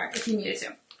top bar if you needed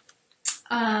to.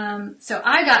 So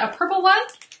I got a purple one,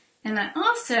 and I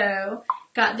also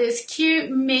got this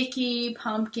cute Mickey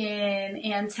pumpkin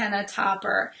antenna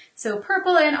topper. So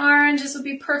purple and orange, this would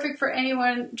be perfect for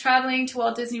anyone traveling to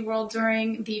Walt Disney World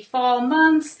during the fall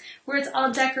months where it's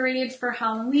all decorated for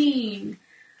Halloween.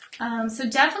 So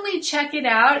definitely check it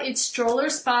out. It's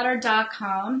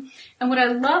strollerspotter.com. And what I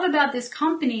love about this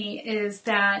company is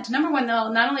that, number one,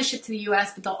 they'll not only ship to the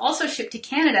US, but they'll also ship to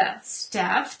Canada.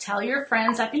 Steph, tell your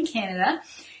friends up in Canada.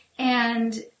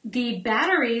 And the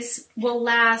batteries will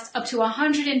last up to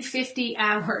 150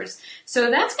 hours. So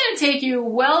that's going to take you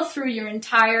well through your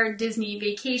entire Disney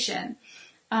vacation,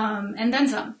 and then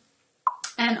some.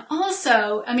 And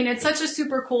also, I mean, it's such a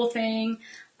super cool thing,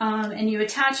 and you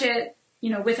attach it,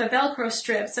 with a Velcro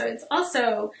strip. So it's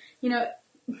also,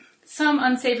 some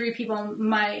unsavory people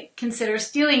might consider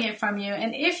stealing it from you.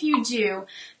 And if you do,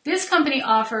 this company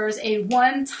offers a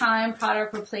one-time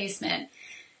product replacement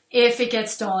if it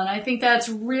gets stolen. I think that's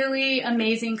really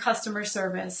amazing customer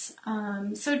service.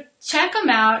 So check them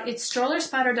out. It's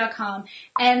strollerspotter.com.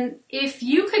 And if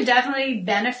you could definitely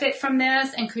benefit from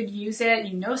this and could use it,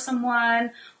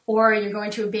 someone, or you're going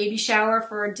to a baby shower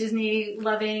for a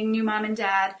Disney-loving new mom and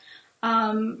dad,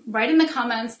 write in the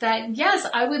comments that, yes,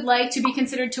 I would like to be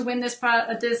considered to win this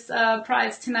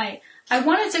prize tonight. I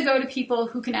want it to go to people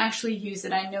who can actually use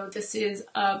it. I know this is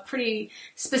a pretty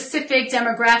specific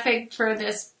demographic for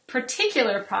this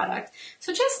particular product.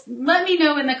 So just let me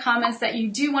know in the comments that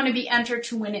you do want to be entered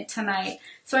to win it tonight.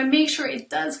 So I make sure it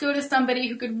does go to somebody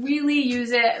who could really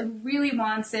use it, who really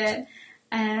wants it.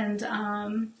 And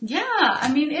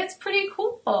it's pretty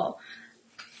cool.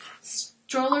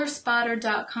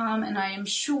 Strollerspotter.com, and I am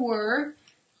sure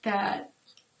that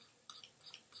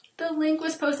the link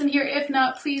was posted here. If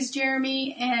not, please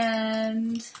Jeremy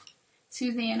and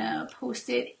Susanna post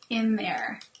it in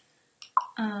there.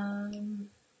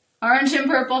 Orange and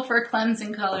purple for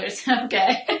Clemson colors.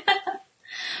 Okay.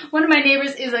 One of my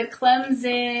neighbors is a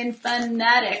Clemson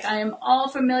fanatic. I am all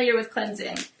familiar with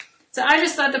Clemson. So I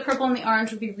just thought the purple and the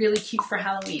orange would be really cute for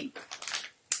Halloween.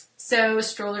 So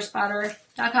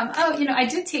strollerspotter.com. Oh, I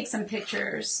did take some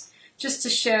pictures just to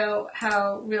show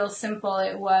how real simple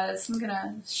it was. I'm going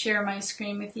to share my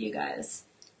screen with you guys.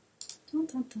 Dun,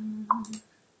 dun, dun.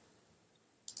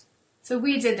 So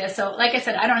we did this. So like I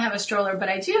said, I don't have a stroller, but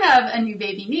I do have a new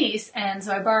baby niece, and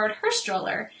so I borrowed her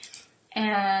stroller.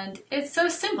 And it's so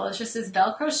simple. It's just this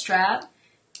Velcro strap.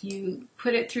 You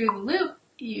put it through the loop,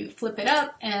 you flip it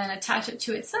up, and attach it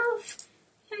to itself.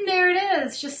 And there it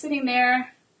is, just sitting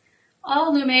there, all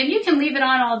illuminated. You can leave it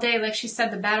on all day. Like she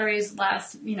said, the batteries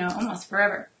last, almost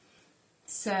forever.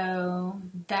 So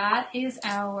that is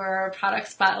our product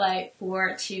spotlight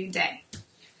for today.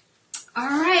 All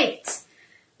right.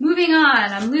 Moving on.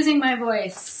 I'm losing my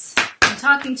voice. I'm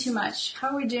talking too much. How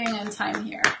are we doing on time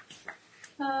here?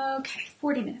 Okay,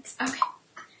 40 minutes. Okay.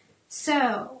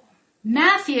 So,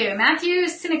 Matthew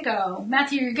Sinico.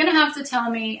 Matthew, you're going to have to tell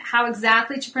me how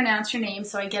exactly to pronounce your name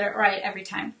so I get it right every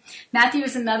time. Matthew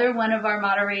is another one of our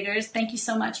moderators. Thank you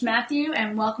so much, Matthew,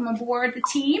 and welcome aboard the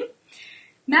team.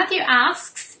 Matthew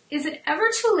asks, is it ever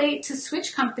too late to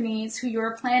switch companies who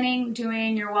you're planning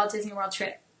doing your Walt Disney World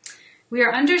trip? We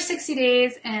are under 60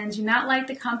 days and do not like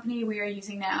the company we are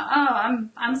using now. Oh,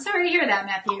 I'm sorry to hear that,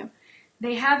 Matthew.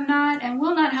 They have not and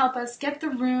will not help us get the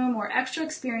room or extra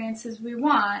experiences we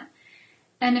want.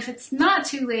 And if it's not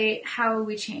too late, how will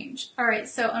we change? All right,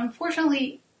 so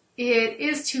unfortunately, it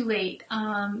is too late.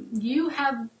 You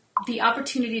have the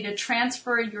opportunity to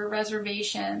transfer your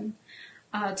reservation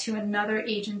to another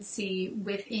agency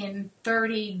within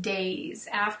 30 days.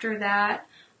 After that,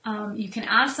 you can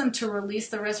ask them to release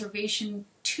the reservation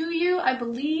to you, I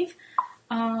believe.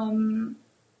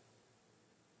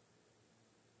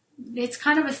 It's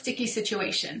kind of a sticky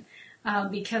situation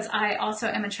because I also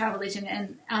am a travel agent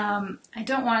and I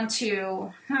don't want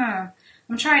to,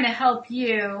 I'm trying to help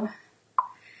you.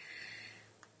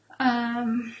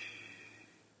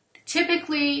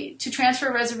 Typically, to transfer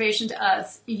a reservation to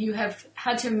us, you have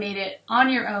had to have made it on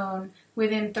your own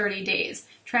within 30 days.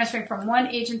 Transferring from one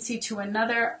agency to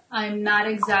another, I'm not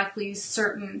exactly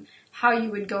certain how you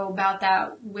would go about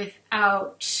that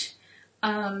without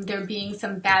there being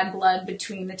some bad blood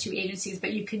between the two agencies,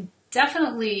 but you could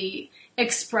definitely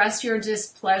express your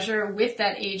displeasure with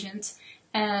that agent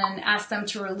and ask them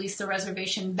to release the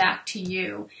reservation back to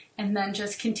you, and then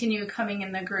just continue coming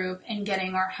in the group and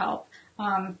getting our help.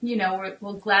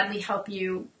 We'll gladly help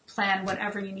you plan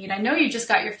whatever you need. I know you just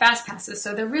got your fast passes,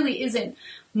 so there really isn't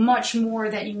much more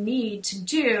that you need to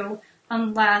do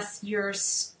unless you're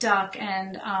stuck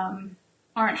and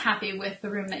aren't happy with the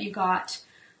room that you got.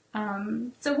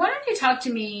 So why don't you talk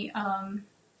to me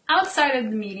outside of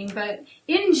the meeting, but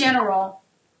in general,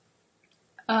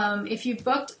 if you've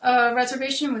booked a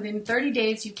reservation within 30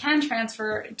 days, you can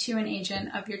transfer to an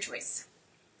agent of your choice.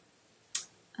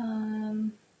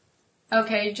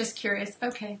 Okay, just curious.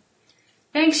 Okay.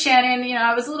 Thanks, Shannon.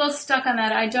 I was a little stuck on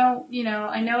that. I know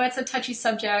it's a touchy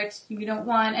subject. You don't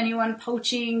want anyone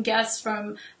poaching guests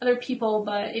from other people,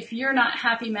 but if you're not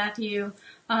happy, Matthew,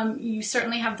 you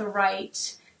certainly have the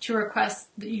right to request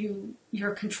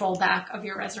your control back of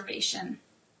your reservation.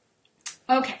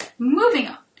 Okay, moving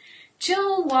on.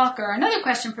 Jill Walker, another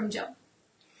question from Jill.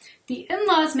 The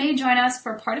in-laws may join us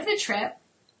for part of the trip.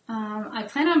 I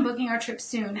plan on booking our trip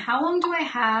soon. How long do I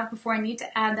have before I need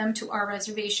to add them to our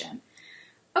reservation?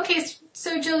 Okay,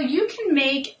 so Jill, you can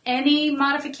make any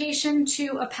modification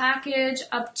to a package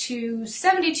up to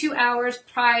 72 hours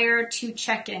prior to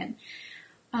check-in.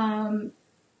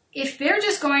 If they're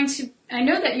just going to, I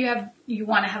know that you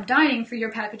want to have dining for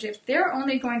your package. If they're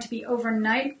only going to be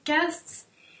overnight guests,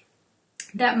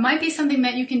 that might be something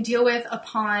that you can deal with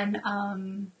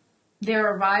upon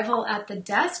their arrival at the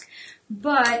desk.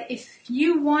 But if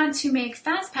you want to make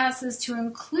fast passes to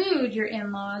include your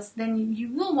in-laws, then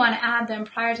you will want to add them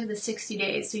prior to the 60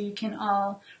 days so you can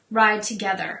all ride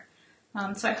together.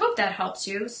 So I hope that helps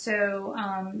you. So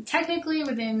technically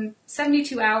within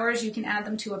 72 hours you can add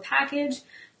them to a package,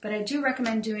 but I do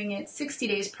recommend doing it 60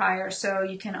 days prior so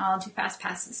you can all do fast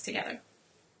passes together.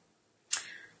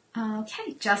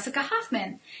 Okay, Jessica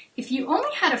Hoffman. If you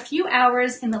only had a few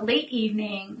hours in the late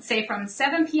evening, say from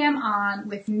 7 p.m. on,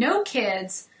 with no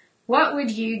kids, what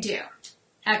would you do?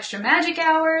 Extra magic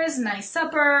hours, nice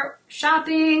supper,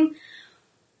 shopping?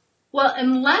 Well,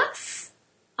 unless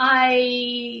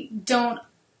I don't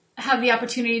have the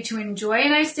opportunity to enjoy a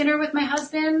nice dinner with my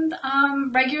husband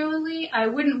regularly, I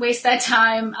wouldn't waste that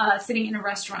time sitting in a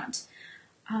restaurant.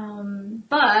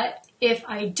 But if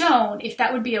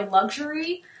that would be a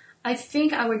luxury, I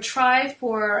think I would try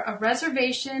for a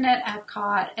reservation at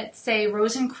Epcot at, say,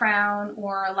 Rose and Crown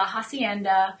or La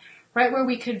Hacienda, right where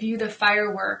we could view the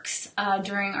fireworks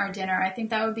during our dinner. I think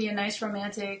that would be a nice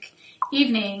romantic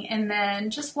evening. And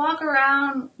then just walk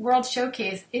around World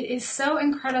Showcase. It is so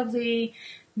incredibly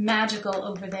magical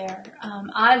over there.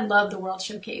 I love the World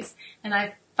Showcase. And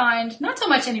I find, not so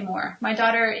much anymore. My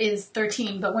daughter is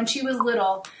 13, but when she was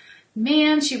little,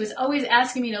 man, she was always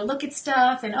asking me to look at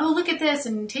stuff and, oh, look at this,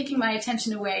 and taking my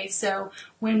attention away. So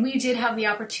when we did have the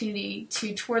opportunity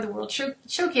to tour the World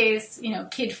Showcase,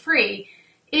 kid-free,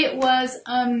 it was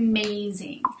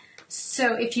amazing.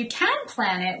 So if you can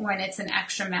plan it when it's an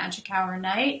extra magic hour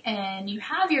night and you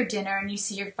have your dinner and you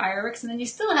see your fireworks and then you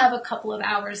still have a couple of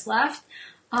hours left,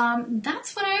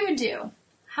 that's what I would do.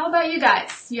 How about you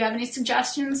guys? You have any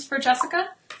suggestions for Jessica?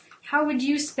 How would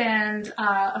you spend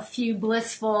a few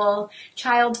blissful,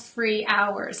 child-free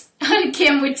hours?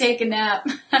 Kim would take a nap.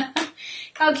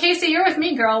 Oh, Casey, you're with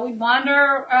me, girl. We'd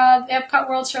wander the Epcot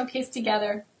World Showcase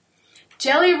together.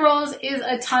 Jelly Rolls is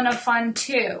a ton of fun,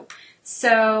 too.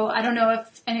 So I don't know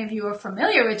if any of you are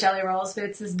familiar with Jelly Rolls, but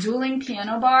it's this dueling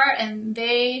piano bar, and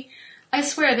I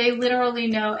swear, they literally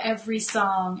know every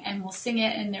song and will sing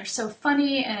it, and they're so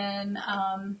funny, and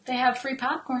they have free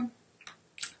popcorn.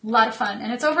 A lot of fun.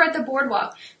 And it's over at the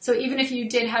boardwalk. So even if you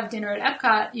did have dinner at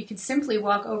Epcot, you could simply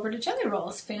walk over to Jelly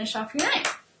Rolls, finish off your night.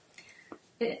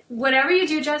 Whatever you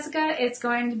do, Jessica, it's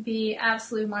going to be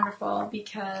absolutely wonderful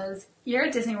because you're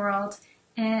at Disney World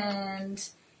and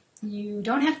you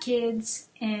don't have kids,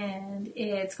 and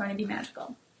it's going to be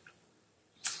magical.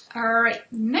 All right,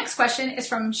 next question is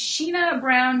from Sheena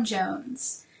Brown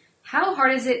Jones. How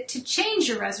hard is it to change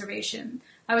your reservation?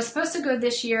 I was supposed to go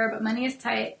this year, but money is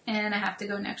tight, and I have to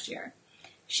go next year.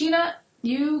 Sheena,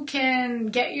 you can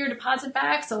get your deposit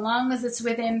back so long as it's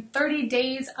within 30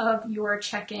 days of your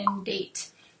check-in date.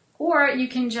 Or you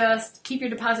can just keep your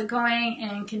deposit going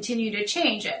and continue to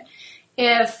change it.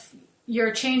 If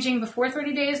you're changing before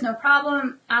 30 days, no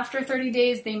problem. After 30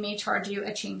 days, they may charge you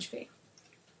a change fee.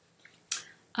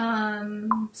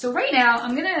 So right now,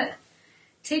 I'm going to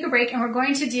take a break and we're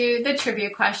going to do the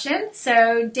trivia question.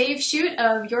 So Dave Shute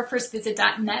of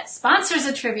YourFirstVisit.net sponsors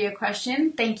a trivia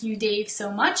question. Thank you, Dave,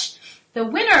 so much. The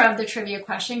winner of the trivia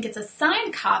question gets a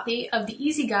signed copy of the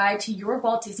Easy Guide to Your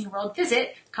Walt Disney World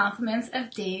Visit, compliments of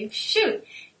Dave Shute.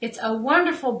 It's a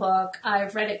wonderful book.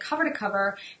 I've read it cover to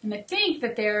cover, and I think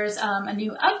that there's a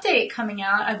new update coming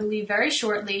out, I believe, very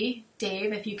shortly.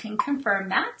 Dave, if you can confirm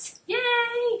that.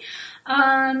 Yay!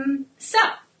 So,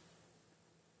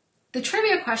 the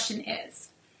trivia question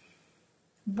is,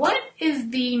 what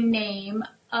is the name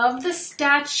of the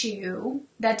statue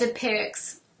that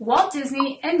depicts Walt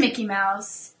Disney and Mickey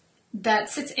Mouse that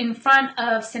sits in front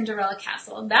of Cinderella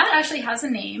Castle? That actually has a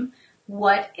name.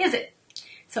 What is it?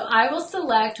 So I will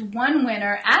select one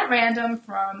winner at random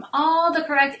from all the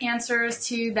correct answers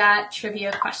to that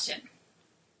trivia question.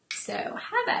 So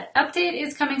have that. Update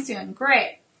is coming soon.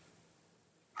 Great.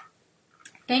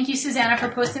 Thank you, Susanna, for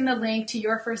posting the link to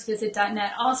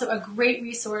YourFirstVisit.net. Also a great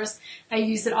resource. I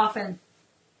use it often.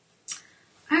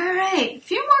 All right, a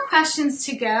few more questions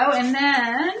to go, and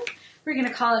then we're going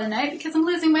to call it a night because I'm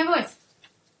losing my voice.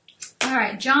 All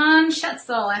right, John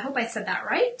Schetzel. I hope I said that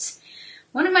right.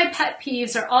 One of my pet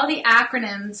peeves are all the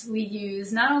acronyms we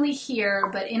use, not only here,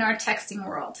 but in our texting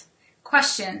world.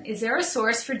 Question, is there a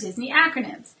source for Disney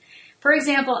acronyms? For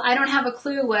example, I don't have a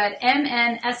clue what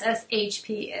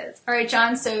MNSSHP is. All right,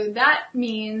 John, so that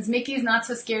means Mickey's Not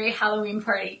So Scary Halloween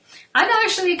Party. I've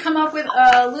actually come up with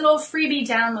a little freebie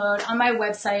download on my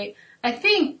website. I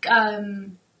think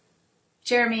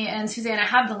Jeremy and Susanna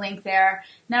have the link there.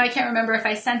 Now I can't remember if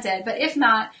I sent it, but if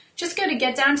not, just go to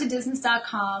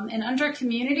getdowntodisness.com, and under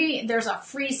community, there's a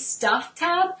free stuff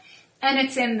tab, and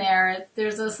it's in there.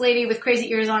 There's this lady with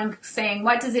crazy ears on saying,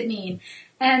 what does it mean?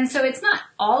 And so it's not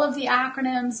all of the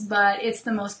acronyms, but it's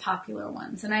the most popular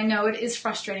ones. And I know it is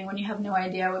frustrating when you have no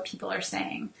idea what people are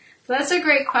saying. So that's a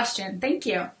great question. Thank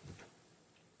you.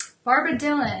 Barbara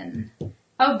Dillon.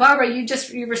 Oh, Barbara, you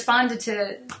responded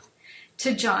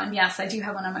to John. Yes, I do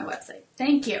have one on my website.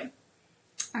 Thank you.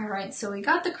 All right, so we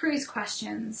got the cruise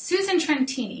questions. Susan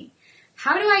Trentini.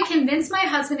 How do I convince my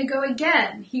husband to go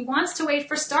again? He wants to wait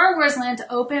for Star Wars Land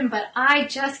to open, but I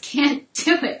just can't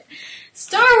do it.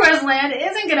 Star Wars Land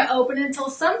isn't going to open until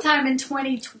sometime in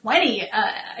 2020,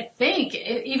 I think,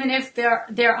 even if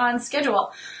they're on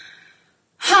schedule.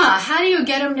 How do you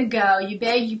get him to go? You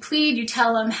beg, you plead, you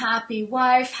tell him happy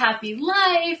wife, happy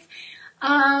life.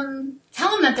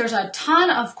 Tell him that there's a ton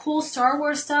of cool Star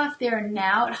Wars stuff there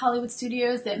now at Hollywood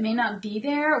Studios that may not be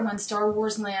there when Star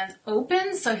Wars Land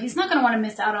opens, so he's not going to want to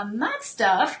miss out on that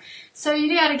stuff. So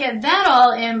you got to get that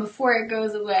all in before it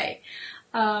goes away.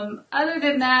 Other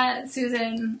than that,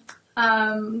 Susan,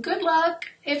 good luck.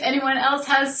 If anyone else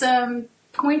has some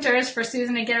pointers for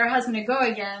Susan to get her husband to go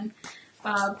again,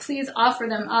 please offer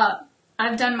them up.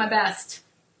 I've done my best.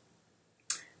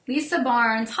 Lisa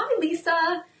Barnes. Hi,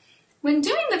 Lisa. When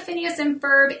doing the Phineas and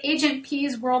Ferb Agent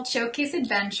P's World Showcase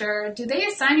Adventure, do they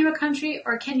assign you a country,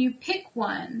 or can you pick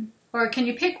one? Or can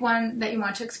you pick one that you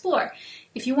want to explore?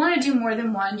 If you want to do more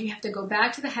than one, do you have to go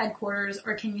back to the headquarters,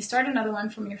 or can you start another one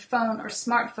from your phone or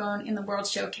smartphone in the World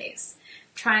Showcase?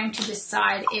 Trying to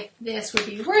decide if this would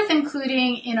be worth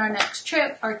including in our next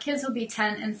trip. Our kids will be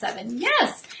 10 and 7.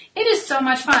 Yes, it is so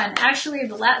much fun. Actually,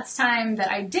 the last time that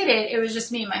I did it, it was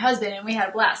just me and my husband, and we had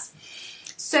a blast.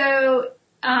 So,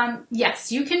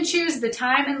 yes, you can choose the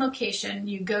time and location.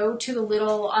 You go to the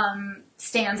little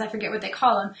stands, I forget what they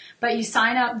call them, but you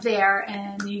sign up there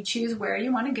and you choose where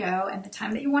you want to go and the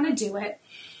time that you want to do it.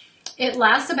 It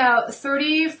lasts about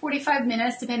 30, 45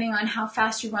 minutes, depending on how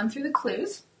fast you run through the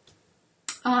clues.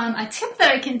 A tip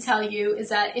that I can tell you is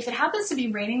that if it happens to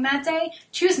be raining that day,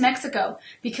 choose Mexico,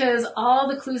 because all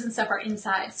the clues and stuff are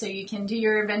inside, so you can do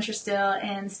your adventure still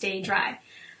and stay dry.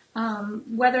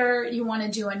 Whether you want to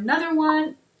do another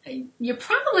one, you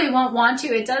probably won't want to.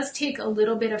 It does take a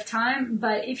little bit of time,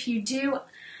 but if you do,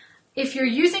 if you're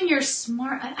using your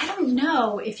smart, I don't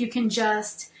know if you can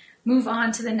just move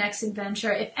on to the next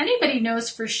adventure. If anybody knows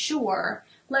for sure,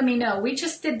 let me know. We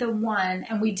just did the one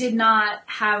and we did not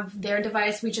have their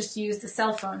device. We just used the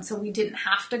cell phone, so we didn't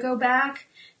have to go back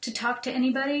to talk to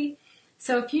anybody.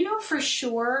 So if you know for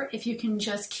sure if you can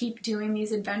just keep doing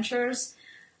these adventures,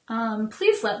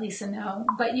 please let Lisa know.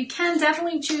 But you can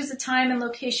definitely choose a time and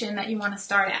location that you want to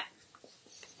start at.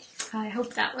 I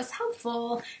hope that was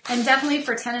helpful. And definitely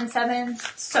for 10 and 7,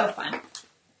 so fun.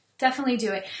 Definitely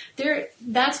do it.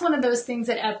 That's one of those things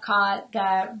at Epcot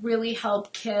that really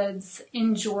help kids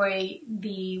enjoy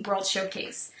the World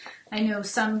Showcase. I know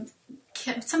some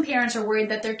parents are worried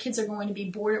that their kids are going to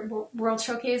be bored at World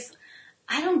Showcase.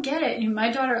 I don't get it. My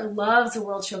daughter loves the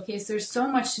World Showcase. There's so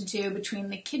much to do between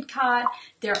the Kid Cot.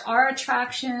 There are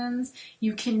attractions.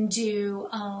 You can do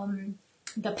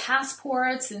the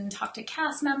passports and talk to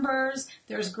cast members.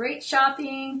 There's great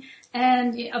shopping.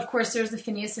 And, of course, there's the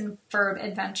Phineas and Ferb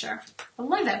adventure. I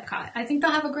love Epcot. I think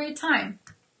they'll have a great time.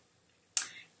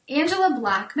 Angela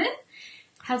Blackman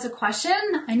has a question.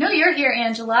 I know you're here,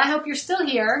 Angela. I hope you're still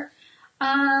here.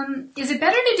 Is it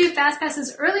better to do fast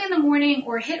passes early in the morning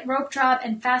or hit rope drop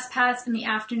and fast pass in the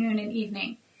afternoon and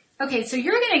evening? Okay, so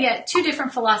you're going to get two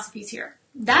different philosophies here.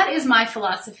 That is my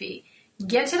philosophy.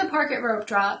 Get to the park at rope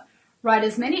drop, ride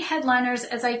as many headliners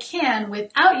as I can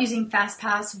without using fast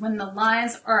pass when the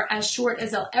lines are as short as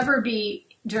they'll ever be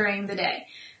during the day.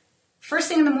 First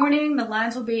thing in the morning, the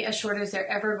lines will be as short as they're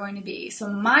ever going to be. So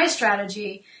my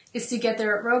strategy is to get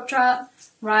there at rope drop,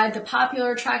 ride the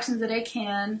popular attractions that I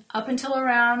can up until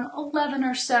around 11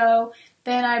 or so.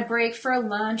 Then I break for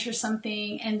lunch or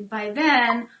something, and by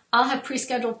then I'll have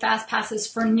pre-scheduled fast passes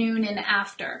for noon and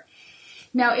after.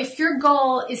 Now, if your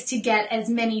goal is to get as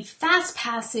many fast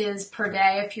passes per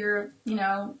day, if you're,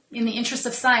 in the interest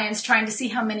of science, trying to see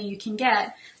how many you can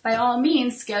get, by all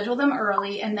means, schedule them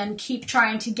early and then keep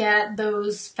trying to get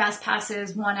those fast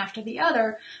passes one after the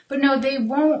other. But no, they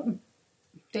probably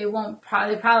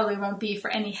won't be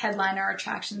for any headliner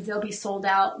attractions. They'll be sold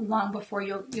out long before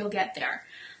you'll get there.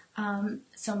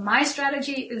 So my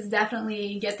strategy is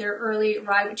definitely get there early,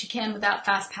 ride what you can without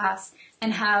fast pass,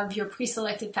 and have your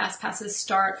pre-selected fast passes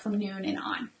start from noon and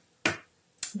on.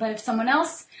 But if someone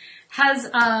else has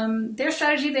their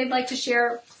strategy they'd like to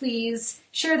share, please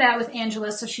share that with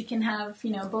Angela so she can have,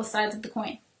 both sides of the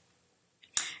coin.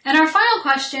 And our final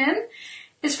question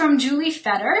is from Julie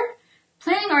Fetter.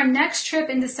 Planning our next trip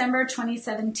in December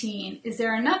 2017. Is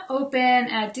there enough open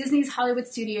at Disney's Hollywood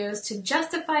Studios to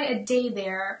justify a day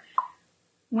there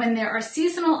when there are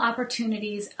seasonal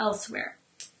opportunities elsewhere?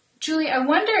 Julie, I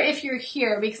wonder if you're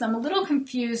here because I'm a little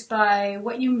confused by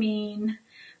what you mean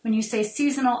when you say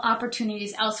seasonal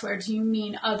opportunities elsewhere. Do you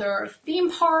mean other theme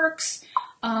parks?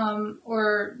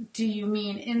 Or do you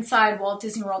mean inside Walt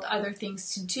Disney World, other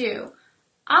things to do?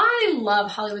 I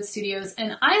love Hollywood Studios,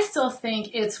 and I still think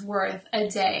it's worth a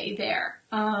day there.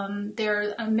 There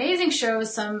are amazing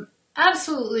shows, some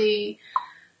absolutely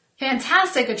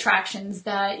fantastic attractions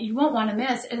that you won't want to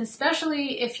miss, and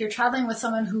especially if you're traveling with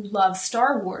someone who loves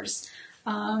Star Wars.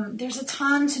 There's a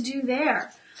ton to do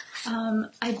there.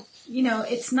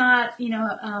 It's not,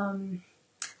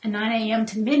 a 9 a.m.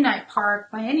 to midnight park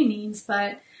by any means,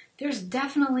 but there's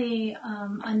definitely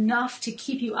enough to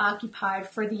keep you occupied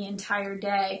for the entire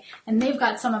day. And they've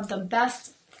got some of the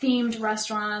best themed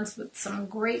restaurants with some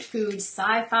great food.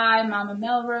 Sci-Fi, Mama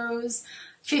Melrose,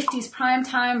 50s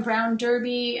Primetime, Brown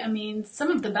Derby. I mean, some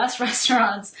of the best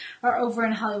restaurants are over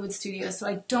in Hollywood Studios. So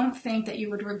I don't think that you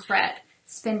would regret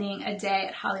spending a day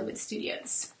at Hollywood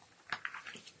Studios.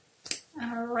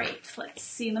 All right, let's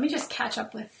see. Let me just catch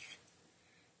up with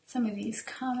some of these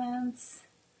comments.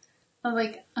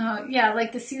 Like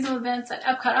the seasonal events at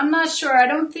Epcot. I'm not sure. I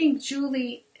don't think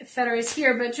Julie Fetter is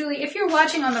here, but Julie, if you're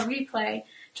watching on the replay,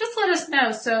 just let us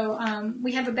know so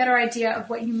we have a better idea of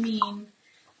what you mean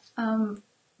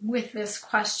with this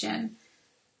question.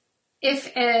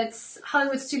 If it's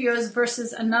Hollywood Studios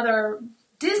versus another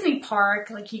Disney park,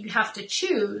 like you have to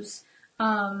choose,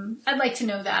 I'd like to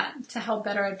know that to help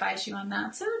better advise you on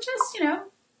that. So just,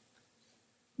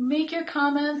 make your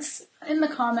comments in the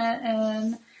comment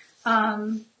and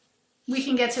we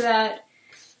can get to that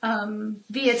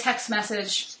via text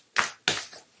message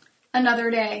another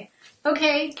day.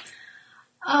 Okay,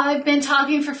 I've been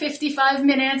talking for 55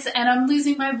 minutes and I'm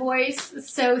losing my voice,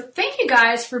 so thank you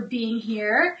guys for being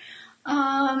here.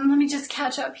 Let me just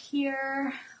catch up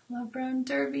here. Love Brown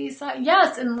Derby.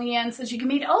 Yes, and Leanne says you can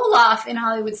meet Olaf in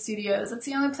Hollywood Studios. That's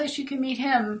the only place you can meet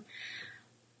him.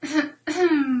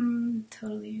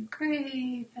 Totally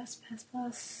agree. Best.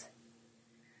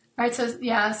 Alright, so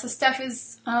yeah, so Steph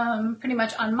is pretty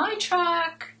much on my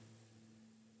track.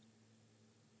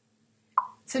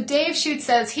 So Dave Shute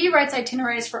says he writes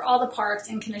itineraries for all the parks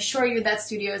and can assure you that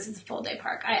Studios is a full day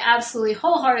park. I absolutely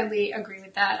wholeheartedly agree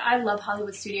with that. I love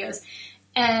Hollywood Studios.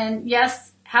 And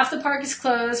yes, half the park is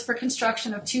closed for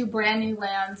construction of 2 brand new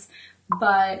lands,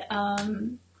 but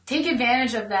take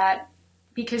advantage of that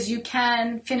because you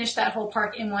can finish that whole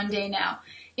park in one day now.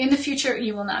 In the future,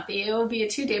 you will not be. It will be a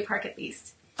 2-day park at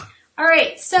least. All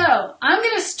right, so I'm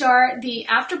going to start the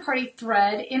after party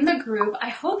thread in the group. I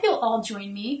hope you'll all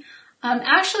join me. I'm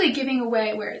actually giving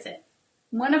away, where is it?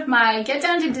 One of my Get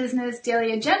Down to Disness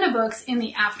daily agenda books in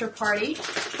the after party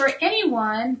for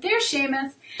anyone, there's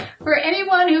Seamus, for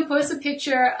anyone who posts a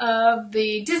picture of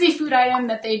the Disney food item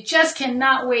that they just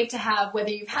cannot wait to have,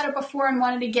 whether you've had it before and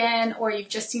want it again, or you've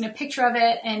just seen a picture of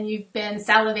it and you've been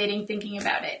salivating thinking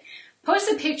about it.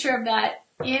 Post a picture of that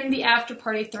in the after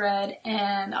party thread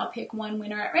and I'll pick one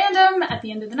winner at random at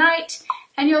the end of the night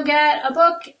and you'll get a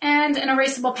book and an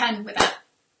erasable pen with that.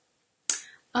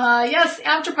 Yes,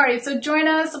 after party. So join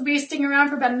us. We'll be sticking around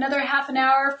for about another half an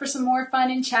hour for some more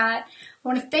fun and chat. I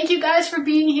want to thank you guys for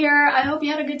being here. I hope you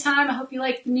had a good time. I hope you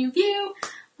liked the new view.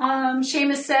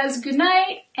 Seamus says good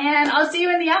night, and I'll see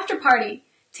you in the after party.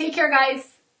 Take care,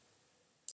 guys.